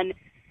 And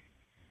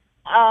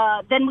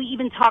then we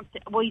even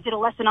we did a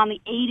lesson on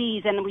the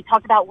 80s, and we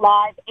talked about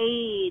Live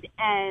Aid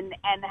and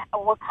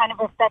what kind of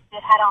effect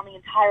it had on the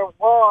entire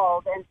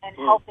world and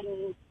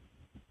helping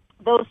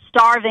those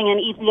starving in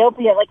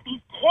Ethiopia. Like,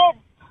 these kids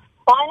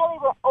finally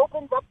were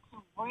opened up to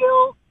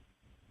real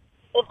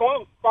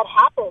events that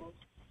happened,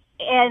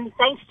 and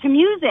thanks to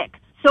music.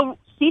 So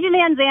Stevie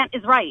Van Zandt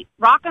is right.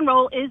 Rock and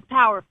roll is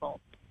powerful,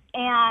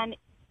 and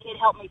it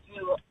helped me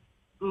through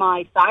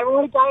my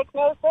thyroid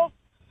diagnosis,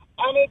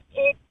 and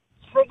it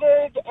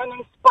triggered and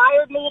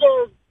inspired me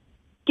to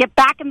get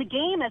back in the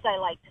game, as I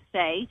like to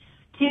say,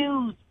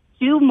 to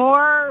do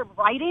more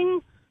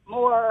writing,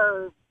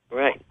 more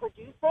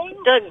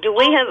producing. Doug, do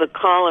we have a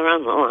caller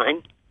on the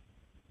line?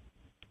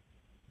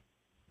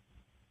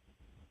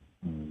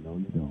 No,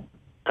 you don't.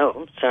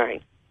 Oh,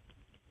 sorry.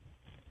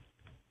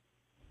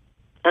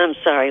 I'm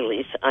sorry,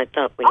 Lisa. I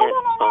thought we had.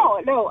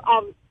 No.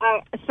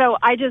 So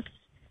I just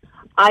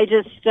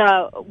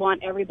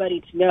want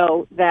everybody to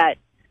know that,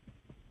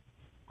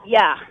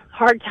 yeah,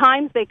 hard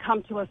times, they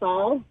come to us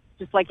all,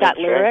 just like that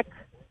lyric.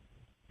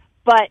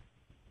 But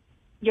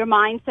your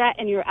mindset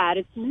and your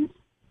attitude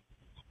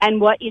and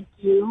what you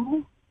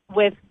do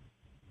with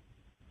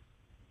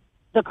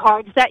the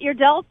cards that you're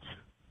dealt,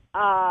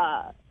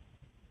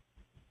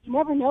 you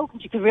never know,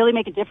 because you could really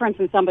make a difference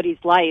in somebody's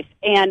life.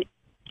 And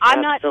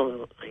I'm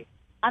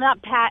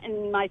not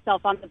patting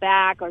myself on the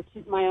back or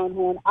tooting my own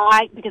horn.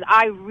 Because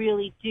I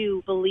really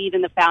do believe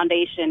in the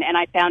foundation, and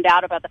I found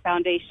out about the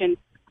foundation,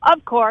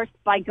 of course,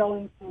 by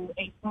going to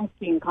a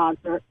Springsteen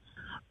concert.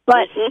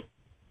 But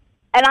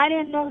and I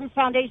didn't know the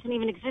foundation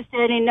even existed.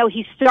 I didn't know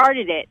he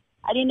started it.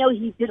 I didn't know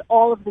he did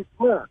all of this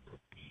work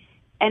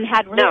and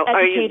had real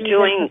educators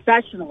and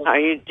professionals. Are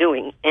you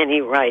doing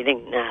any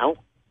writing now?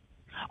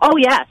 Oh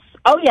yes.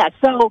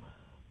 So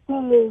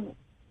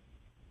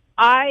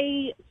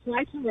I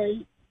try to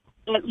write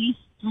at least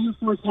 3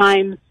 or 4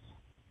 times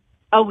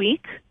a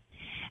week,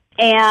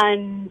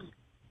 and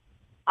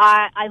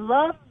I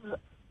love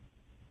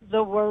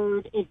the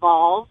word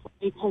evolve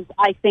because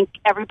I think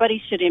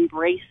everybody should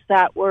embrace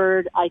that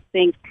word. I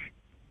think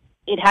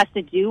it has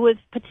to do with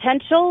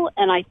potential,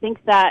 and I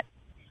think that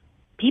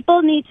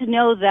people need to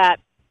know that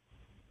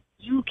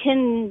you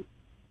can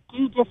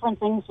do different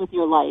things with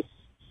your life.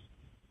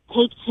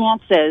 Take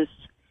chances,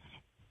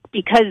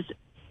 because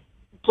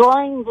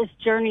during this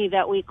journey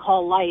that we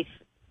call life,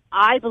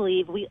 I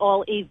believe we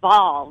all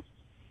evolve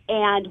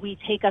and we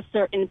take a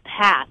certain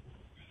path,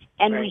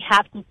 and we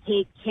have to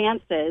take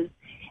chances.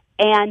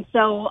 And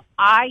so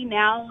I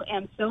now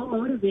am so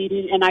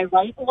motivated, and I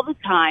write all the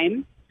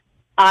time.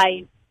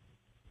 I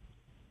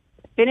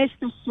finished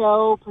the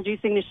show,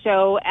 producing the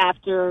show,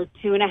 after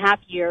 2.5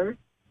 years.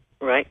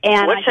 Right.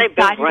 And what type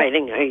of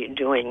writing are you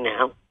doing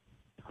now?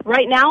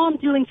 Right now I'm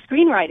doing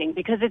screenwriting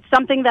because it's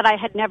something that I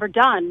had never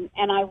done,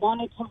 and I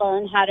wanted to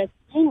learn how to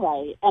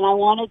screenwrite, and I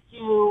wanted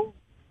to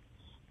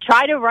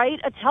try to write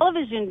a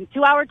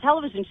 2-hour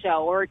television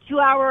show, or a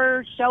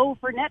 2-hour show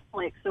for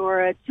Netflix,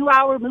 or a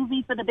 2-hour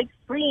movie for the big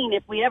screen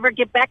if we ever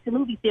get back to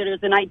movie theaters.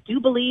 And I do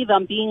believe,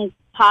 I'm being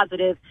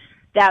positive,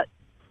 that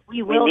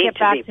we will get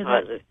back to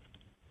that.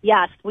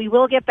 Yes, we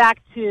will get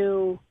back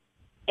to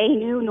a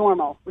new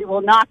normal. We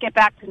will not get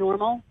back to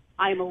normal.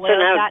 I'm aware of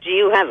that. So now, do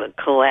you have a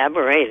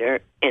collaborator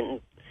in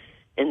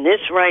this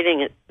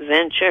writing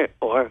venture,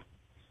 or?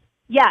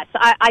 Yes,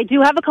 I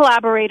do have a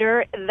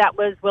collaborator that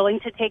was willing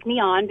to take me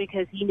on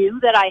because he knew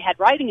that I had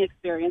writing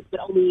experience,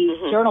 but only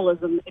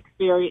journalism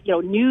experience,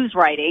 news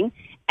writing.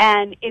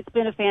 And it's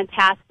been a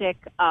fantastic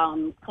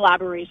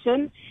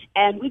collaboration.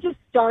 And we just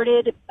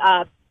started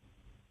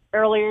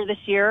earlier this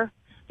year,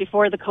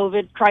 before the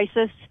COVID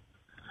crisis.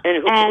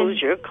 And who's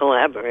your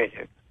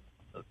collaborator?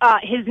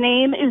 His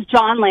name is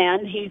John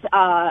Land. He's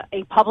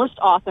a published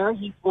author.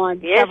 He's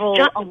won several...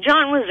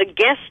 John was a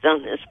guest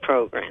on this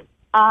program.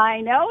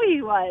 I know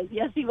he was.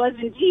 Yes, he was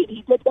indeed.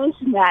 He did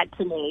mention that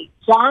to me.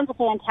 John's a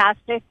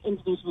fantastic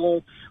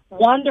individual,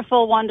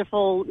 wonderful,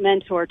 wonderful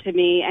mentor to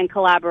me and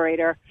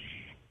collaborator.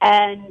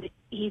 And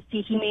he's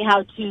teaching me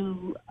how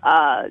to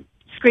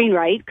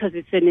screenwrite, because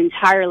it's an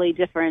entirely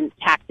different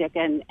tactic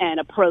and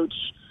approach,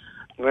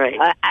 right?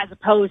 As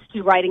opposed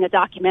to writing a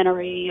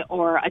documentary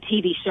or a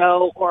TV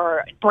show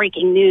or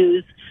breaking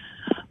news,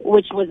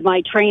 which was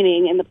my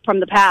training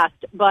from the past.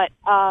 But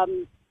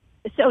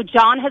so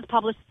John has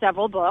published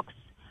several books.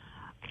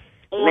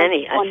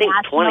 Many, I think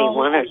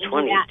 21 or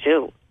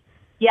 22.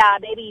 Yeah,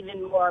 maybe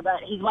even more,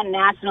 but he's won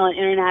national and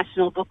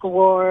international book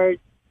awards.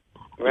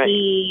 Right.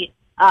 He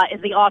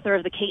is the author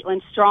of the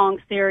Caitlin Strong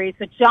series.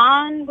 So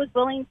John was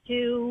willing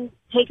to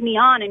take me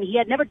on, and he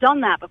had never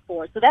done that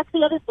before. So that's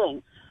the other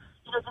thing.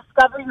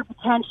 Discover your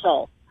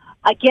potential.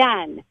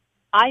 Again,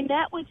 I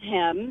met with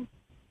him,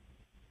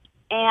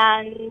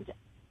 and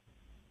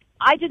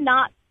I did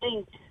not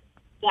think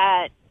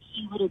that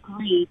he would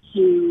agree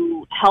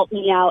to help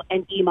me out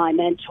and be my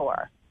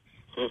mentor.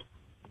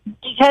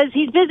 Because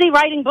he's busy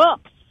writing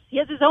books. He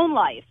has his own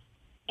life.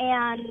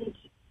 And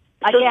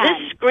so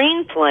this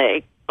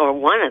screenplay, or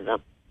one of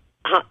them,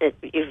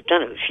 you've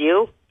done a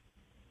few?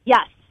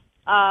 Yes.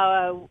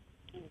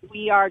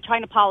 We are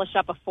trying to polish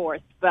up a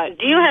fourth. But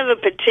do you have a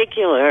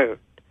particular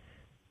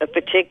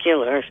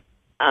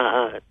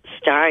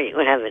star you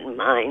have in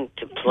mind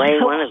to play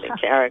one of the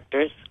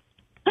characters?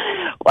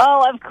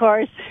 Well, of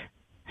course.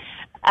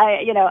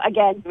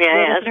 Again, may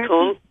I ask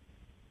whom?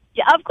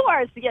 Yeah, of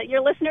course. Yeah,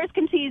 your listeners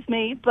can tease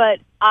me, but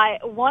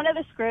one of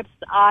the scripts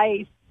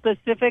I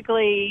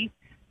specifically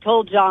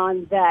told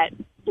John that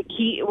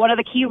one of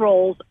the key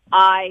roles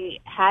I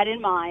had in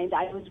mind.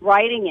 I was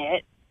writing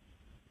it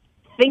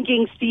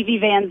thinking Stevie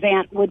Van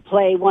Zandt would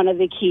play one of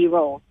the key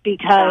roles,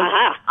 because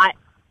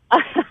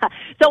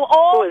so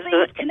all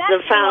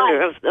the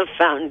founder of the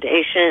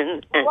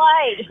foundation,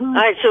 right? All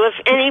right. So if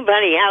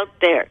anybody out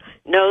there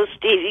knows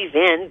Stevie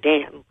Van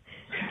Dam,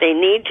 they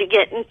need to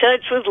get in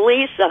touch with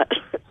Lisa.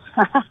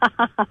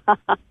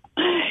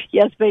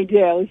 Yes, they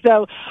do.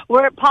 So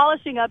we're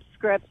polishing up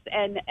scripts,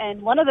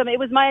 and one of them, it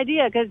was my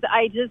idea, because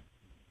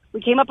we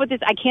came up with this.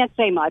 I can't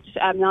say much.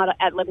 I'm not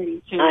at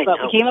liberty to, but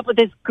we came up with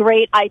this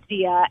great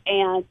idea,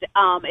 and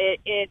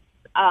it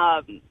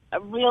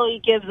really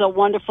gives a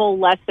wonderful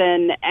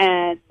lesson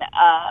and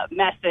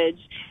message.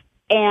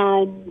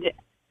 And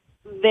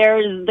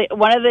there's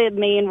one of the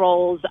main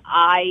roles,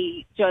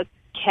 I just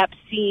kept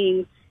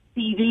seeing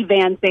Stevie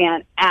Van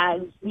Zandt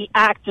as the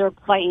actor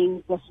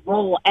playing this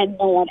role and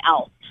no one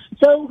else.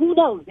 So who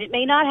knows? It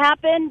may not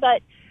happen,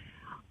 but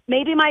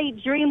maybe my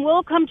dream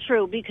will come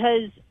true,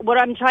 because what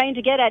I'm trying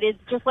to get at is,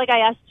 just like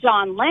I asked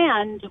John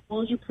Land,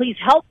 will you please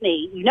help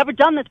me? You've never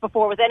done this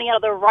before with any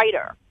other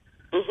writer.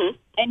 Mm-hmm.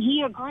 And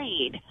he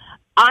agreed.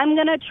 I'm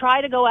going to try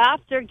to go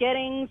after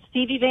getting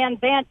Stevie Van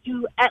Zandt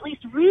to at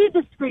least read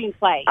the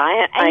screenplay.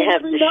 I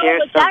have to share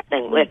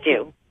something with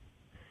you.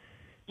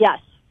 Yes.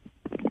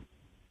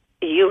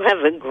 You have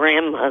a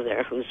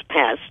grandmother who's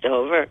passed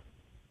over.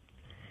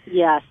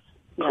 Yes.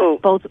 Who,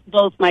 both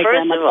my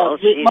grandmothers.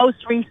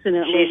 Most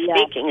recently, she's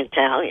speaking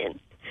Italian,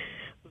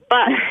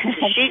 but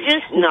she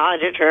just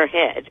nodded her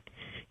head.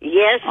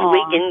 Yes,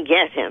 we can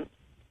get him.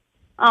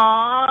 Oh,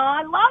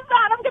 I love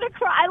that. I'm going to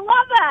cry. I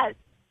love that.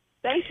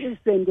 Thank you,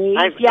 Cindy.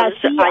 I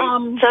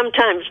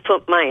sometimes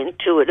put my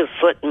intuitive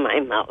foot in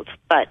my mouth,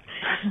 but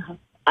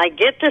I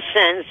get the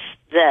sense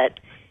that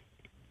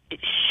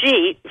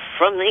she,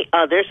 from the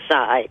other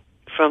side,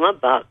 from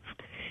above,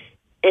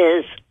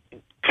 is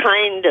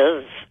kind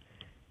of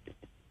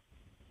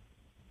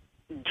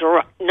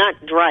not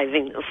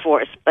driving the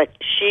force, but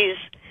she's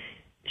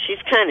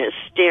kind of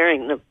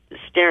steering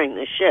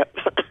the ship.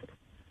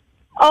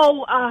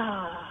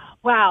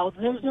 Wow,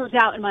 there's no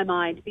doubt in my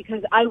mind,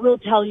 because I will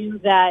tell you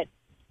that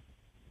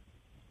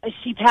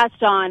she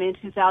passed on in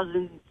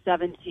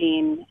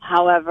 2017.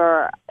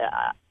 However,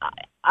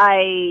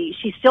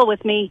 she's still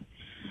with me.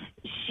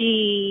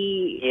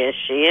 Yes,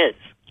 she is.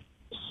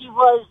 She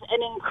was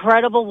an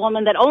incredible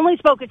woman that only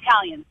spoke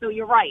Italian, so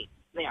you're right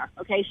there,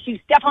 okay? She's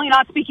definitely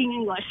not speaking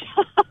English.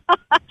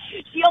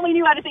 She only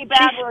knew how to say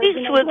bad words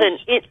in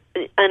English.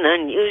 an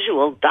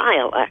unusual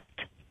dialect.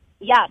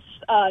 Yes,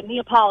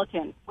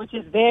 Neapolitan, which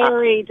is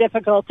very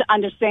difficult to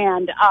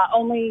understand.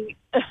 Only,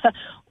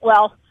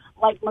 well,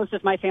 like most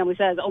of my family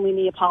says, only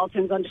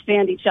Neapolitans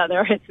understand each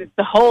other. It's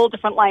a whole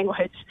different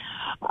language.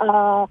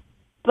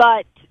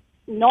 But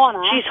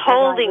Nonna... She's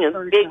holding a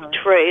big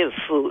tray of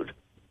food.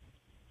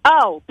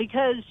 Oh,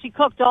 because she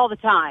cooked all the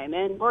time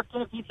and worked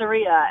in a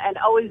pizzeria and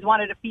always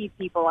wanted to feed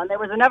people. And there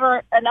was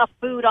never enough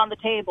food on the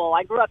table.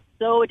 I grew up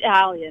so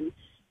Italian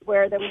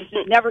where there was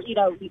just never, you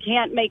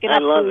can't make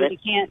enough food. It. You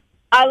can't.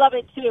 I love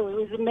it, too. It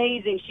was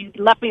amazing. She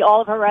left me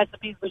all of her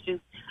recipes, which is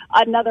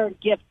another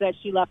gift that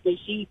she left me.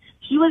 She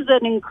was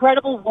an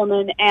incredible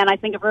woman, and I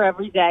think of her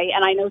every day.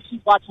 And I know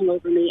she's watching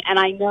over me. And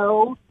I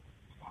know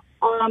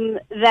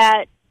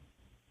that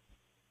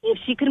if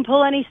she can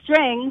pull any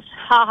strings,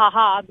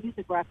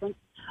 music reference,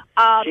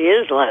 she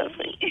is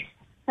laughing.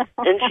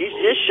 And she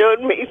just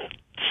showed me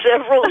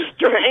several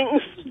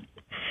strings.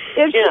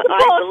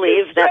 I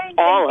believe that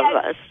all of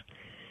us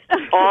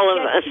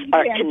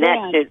are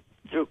connected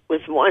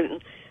with one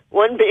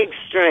big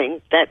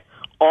string, that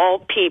all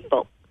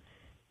people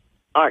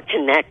are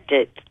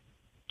connected.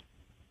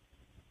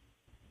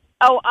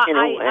 Oh,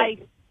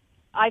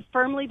 I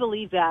firmly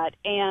believe that.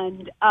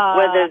 And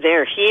whether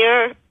they're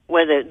here,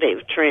 whether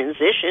they've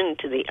transitioned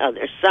to the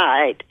other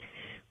side,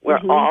 we're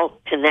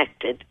all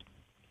connected.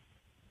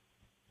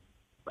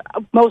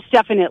 Most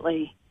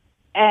definitely.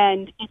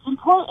 And it's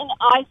important,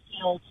 I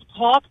feel, to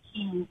talk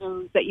to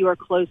those that you are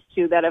close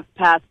to that have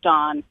passed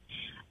on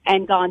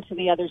and gone to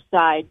the other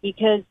side,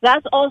 because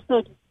that's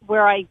also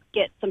where I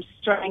get some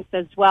strength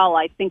as well.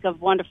 I think of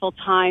wonderful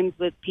times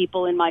with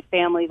people in my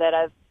family that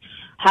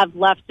have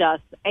left us.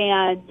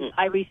 And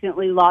I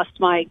recently lost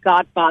my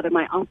godfather,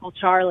 my Uncle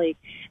Charlie,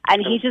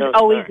 and he just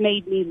always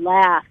made me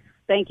laugh.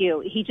 Thank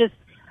you. He just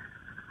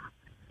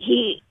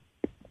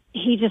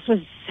was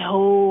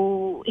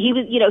so, he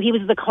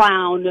was the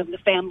clown of the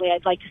family,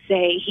 I'd like to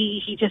say.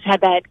 He just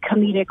had that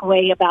comedic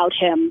way about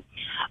him.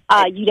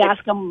 You'd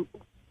ask him,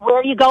 "Where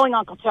are you going,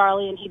 Uncle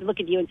Charlie?" And he'd look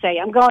at you and say,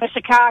 "I'm going to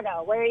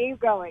Chicago. Where are you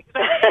going?"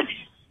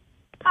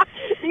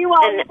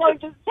 Meanwhile, you're going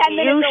just 10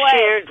 minutes away. You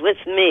shared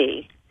with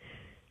me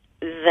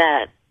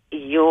that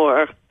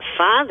your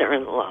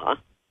father-in-law,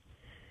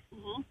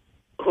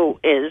 who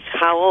is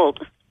how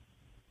old?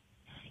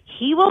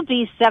 He will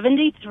be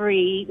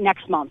 73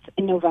 next month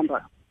in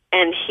November.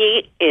 And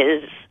he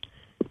is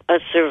a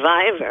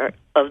survivor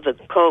of the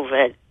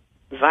COVID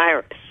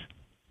virus.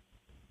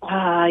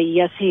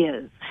 Yes, he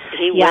is.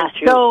 He went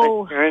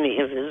through a journey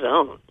of his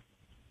own.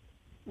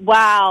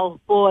 Wow,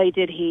 boy,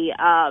 did he.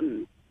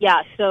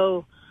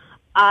 So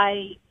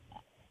I'm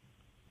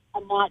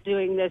not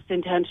doing this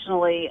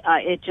intentionally.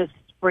 It just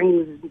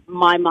brings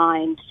my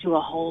mind to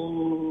a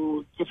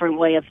whole different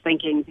way of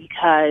thinking,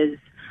 because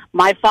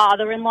my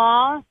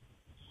father-in-law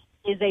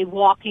is a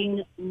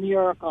walking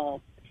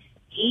miracle.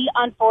 He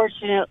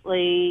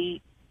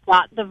unfortunately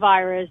got the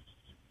virus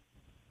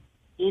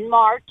in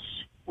March,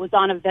 was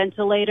on a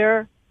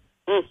ventilator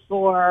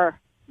for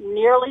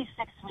nearly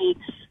 6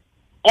 weeks.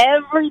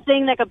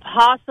 Everything that could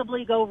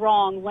possibly go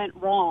wrong went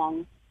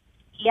wrong.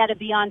 He had to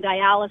be on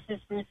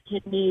dialysis for his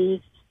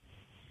kidneys.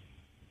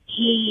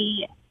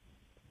 He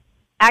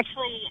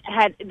actually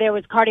there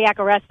was cardiac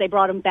arrest. They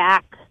brought him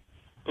back.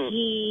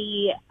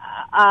 He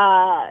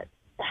had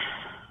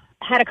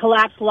a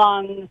collapsed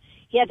lung.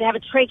 He had to have a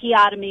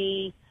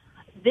tracheotomy.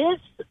 This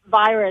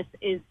virus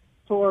is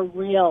for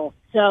real.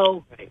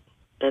 So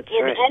if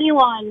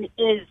anyone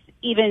is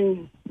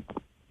even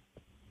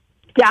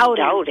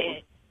doubting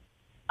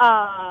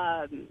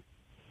it,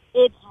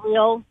 it's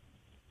real.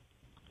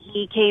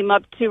 He came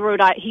up to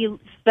Rhode Island. He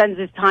spends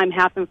his time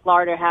half in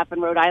Florida, half in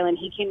Rhode Island.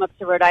 He came up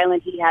to Rhode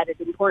Island. He had an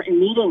important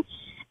meeting.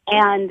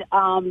 And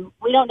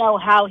we don't know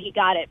how he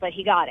got it, but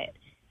he got it.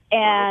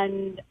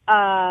 And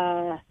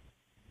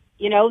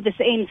the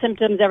same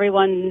symptoms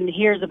everyone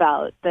hears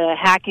about, the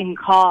hacking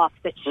cough,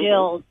 the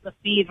chills, the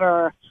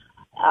fever,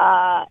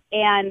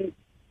 and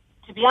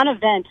to be on a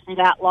vent for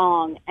that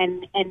long,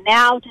 and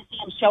now to see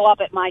him show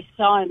up at my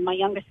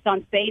youngest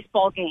son's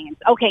baseball games.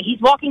 Okay, he's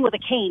walking with a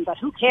cane, but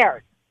who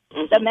cares?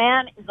 The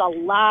man is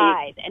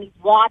alive, and he's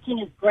watching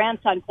his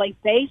grandson play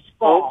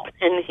baseball. Hope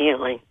and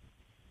healing.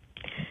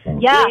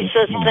 Yeah.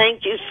 Lisa,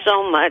 thank you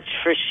so much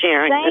for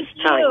sharing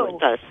this time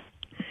with us.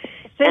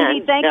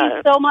 Cindy, thank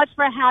you so much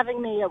for having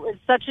me. It was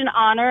such an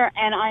honor,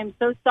 and I'm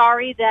so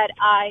sorry that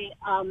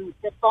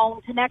the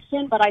phone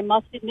connection, but I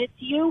must admit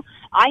to you,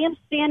 I am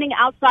standing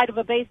outside of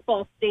a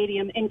baseball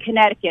stadium in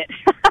Connecticut.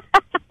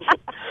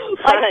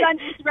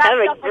 Have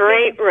a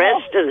great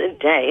rest of the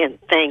day, and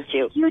thank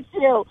you. You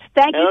too.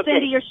 Thank you,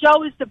 Cindy. Your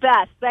show is the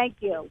best. Thank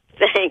you.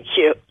 Thank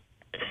you.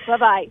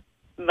 Bye-bye.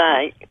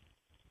 Bye.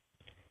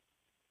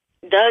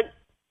 Doug?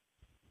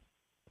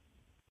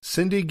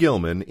 Cindy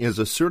Gilman is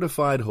a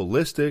certified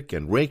holistic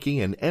and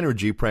Reiki and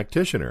energy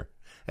practitioner,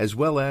 as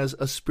well as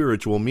a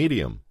spiritual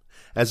medium.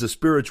 As a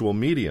spiritual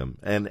medium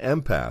and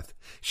empath,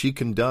 she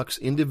conducts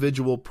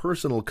individual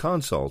personal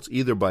consults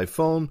either by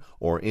phone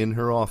or in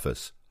her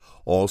office.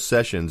 All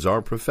sessions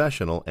are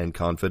professional and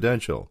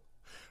confidential.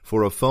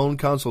 For a phone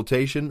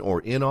consultation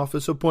or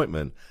in-office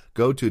appointment,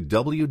 go to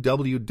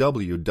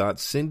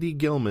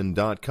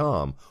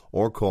www.cindygilman.com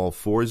or call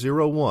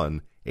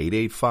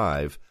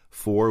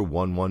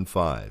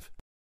 401-885-4115.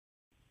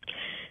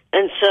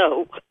 And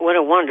so, what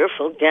a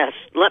wonderful guest.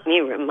 Let me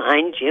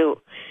remind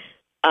you,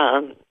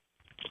 I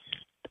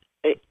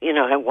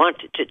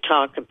wanted to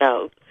talk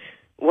about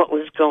what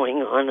was going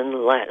on in the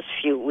last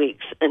few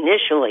weeks.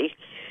 Initially,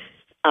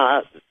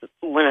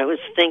 when I was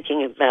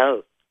thinking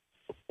about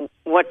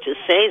what to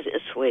say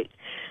this week,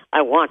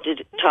 I wanted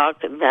to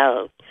talk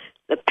about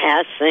the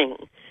passing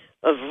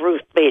of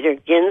Ruth Bader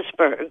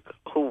Ginsburg,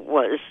 who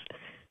was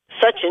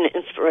such an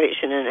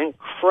inspiration, an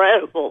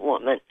incredible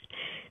woman.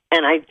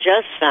 And I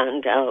just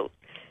found out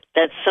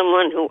that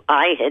someone who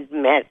I had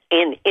met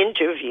and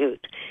interviewed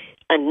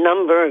a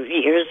number of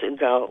years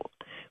ago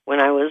when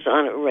I was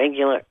on a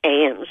regular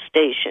AM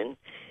station,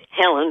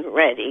 Helen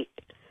Reddy,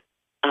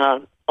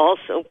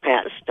 also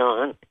passed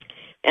on.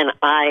 And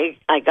I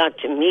got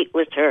to meet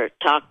with her,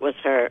 talk with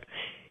her,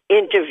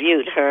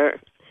 interviewed her,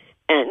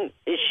 and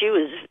she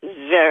was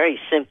very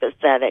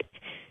sympathetic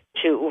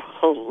to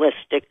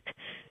holistic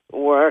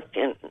work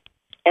and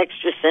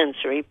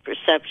extrasensory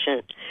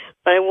perception.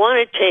 But I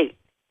want to take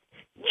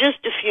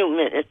just a few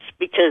minutes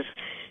because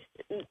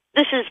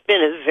this has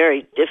been a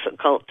very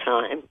difficult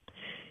time.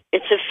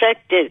 It's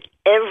affected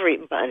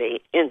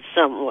everybody in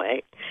some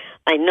way.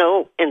 I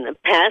know in the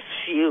past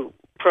few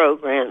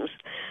programs,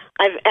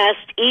 I've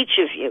asked each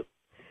of you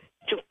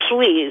to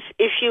please,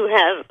 if you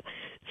have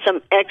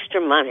some extra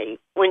money,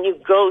 when you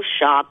go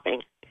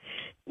shopping,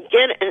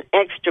 get an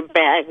extra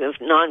bag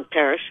of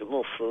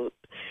non-perishable food.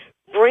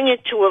 Bring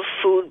it to a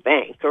food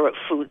bank or a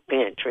food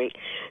pantry.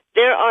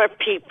 There are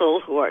people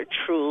who are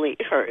truly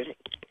hurting.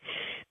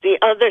 The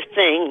other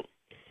thing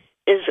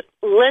is,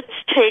 let's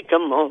take a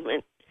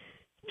moment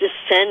to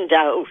send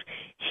out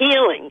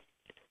healing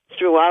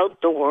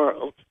throughout the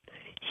world.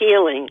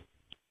 Healing.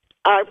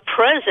 Our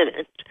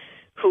president,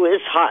 who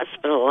is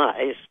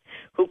hospitalized,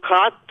 who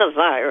caught the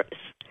virus,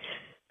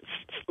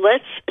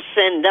 let's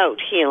send out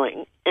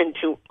healing. And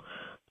to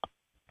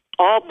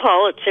all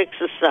politics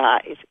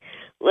aside,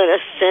 let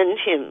us send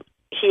him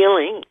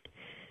healing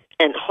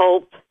and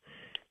hope,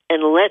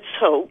 and let's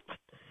hope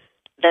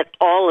that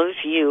all of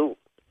you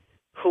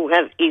who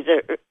have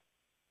either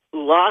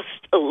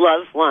lost a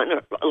loved one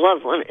or a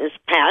loved one is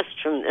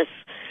passed from this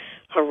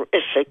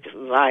horrific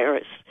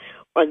virus,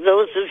 or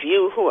those of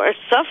you who are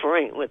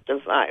suffering with the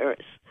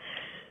virus,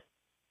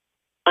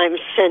 I'm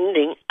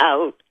sending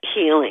out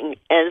healing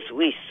as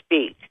we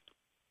speak.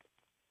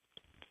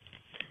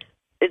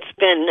 It's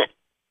been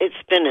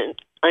an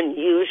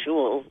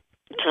unusual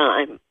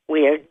time.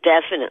 We are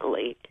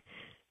definitely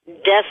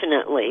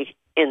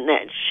in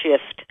that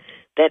shift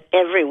that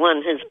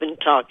everyone has been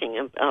talking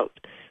about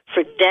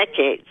for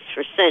decades,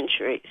 for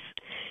centuries.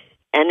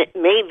 And it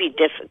may be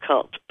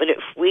difficult, but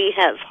if we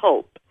have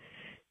hope,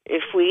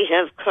 if we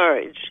have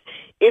courage,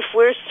 if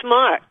we're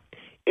smart,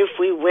 if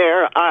we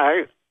wear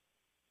our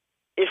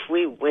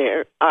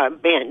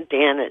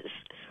bandanas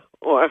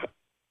or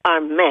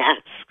our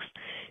masks,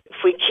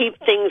 if we keep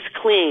things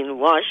clean,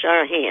 wash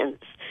our hands,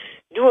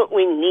 do what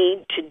we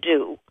need to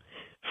do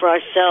for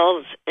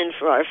ourselves and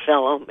for our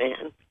fellow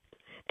men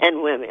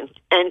and women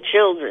and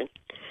children.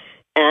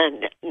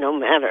 And no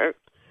matter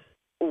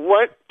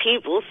what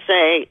people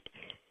say,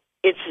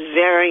 it's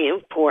very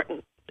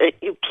important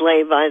that you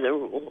play by the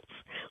rules.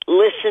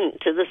 Listen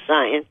to the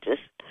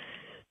scientists.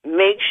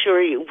 Make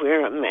sure you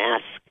wear a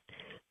mask.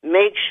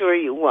 Make sure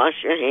you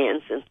wash your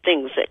hands and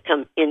things that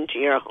come into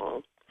your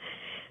home.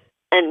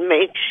 And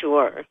make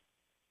sure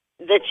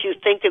that you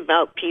think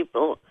about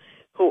people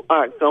who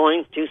are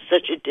going through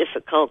such a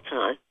difficult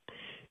time.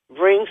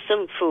 Bring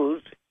some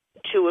food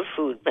to a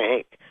food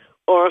bank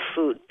or a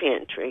food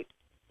pantry.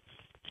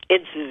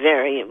 It's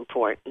very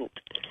important.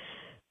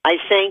 I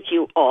thank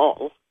you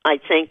all. I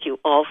thank you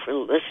all for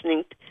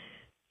listening.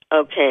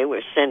 Okay,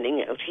 we're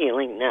sending out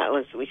healing now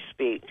as we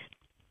speak.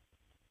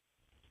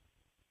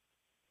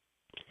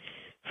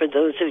 For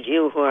those of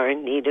you who are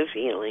in need of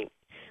healing,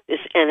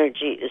 this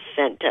energy is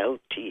sent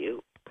out to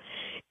you.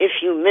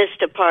 If you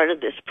missed a part of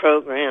this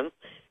program,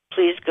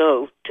 please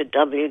go to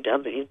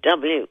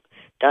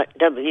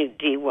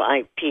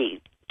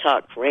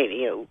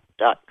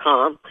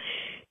www.wdyptalkradio.com.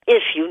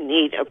 If you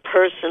need a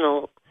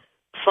personal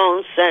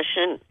phone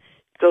session,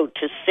 go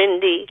to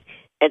Cindy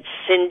at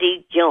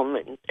Cindy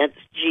Gilman. That's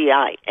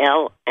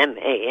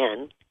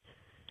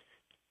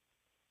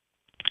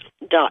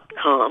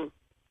GILMAN.com.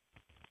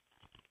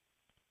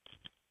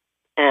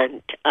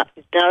 And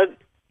Doug?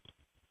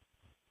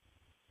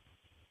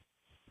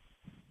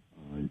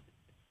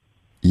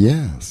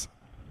 Yes.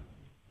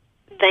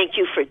 Thank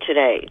you for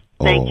today.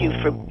 Thank you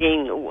for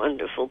being the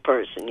wonderful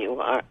person you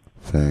are.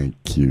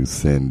 Thank you,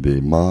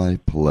 Cindy. My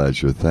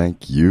pleasure.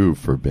 Thank you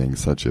for being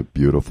such a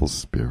beautiful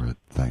spirit.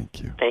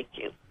 Thank you. Thank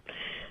you.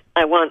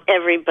 I want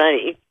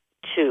everybody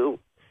to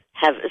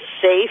have a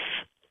safe,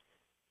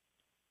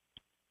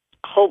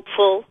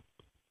 hopeful,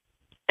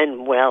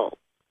 and well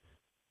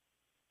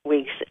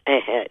weeks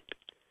ahead.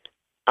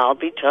 I'll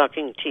be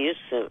talking to you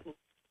soon.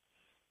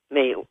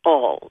 May you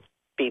all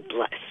be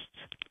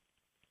blessed.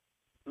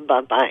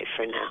 Bye-bye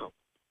for now.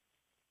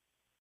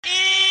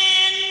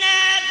 In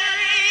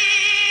every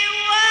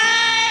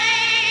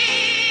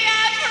way,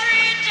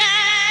 every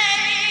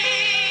day,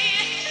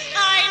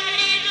 I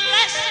need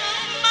less of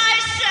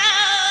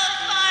myself,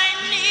 I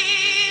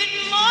need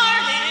more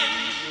him,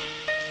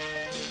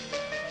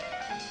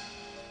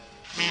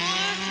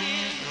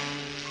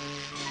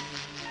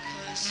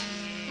 'cause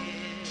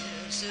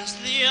his is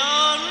the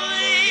only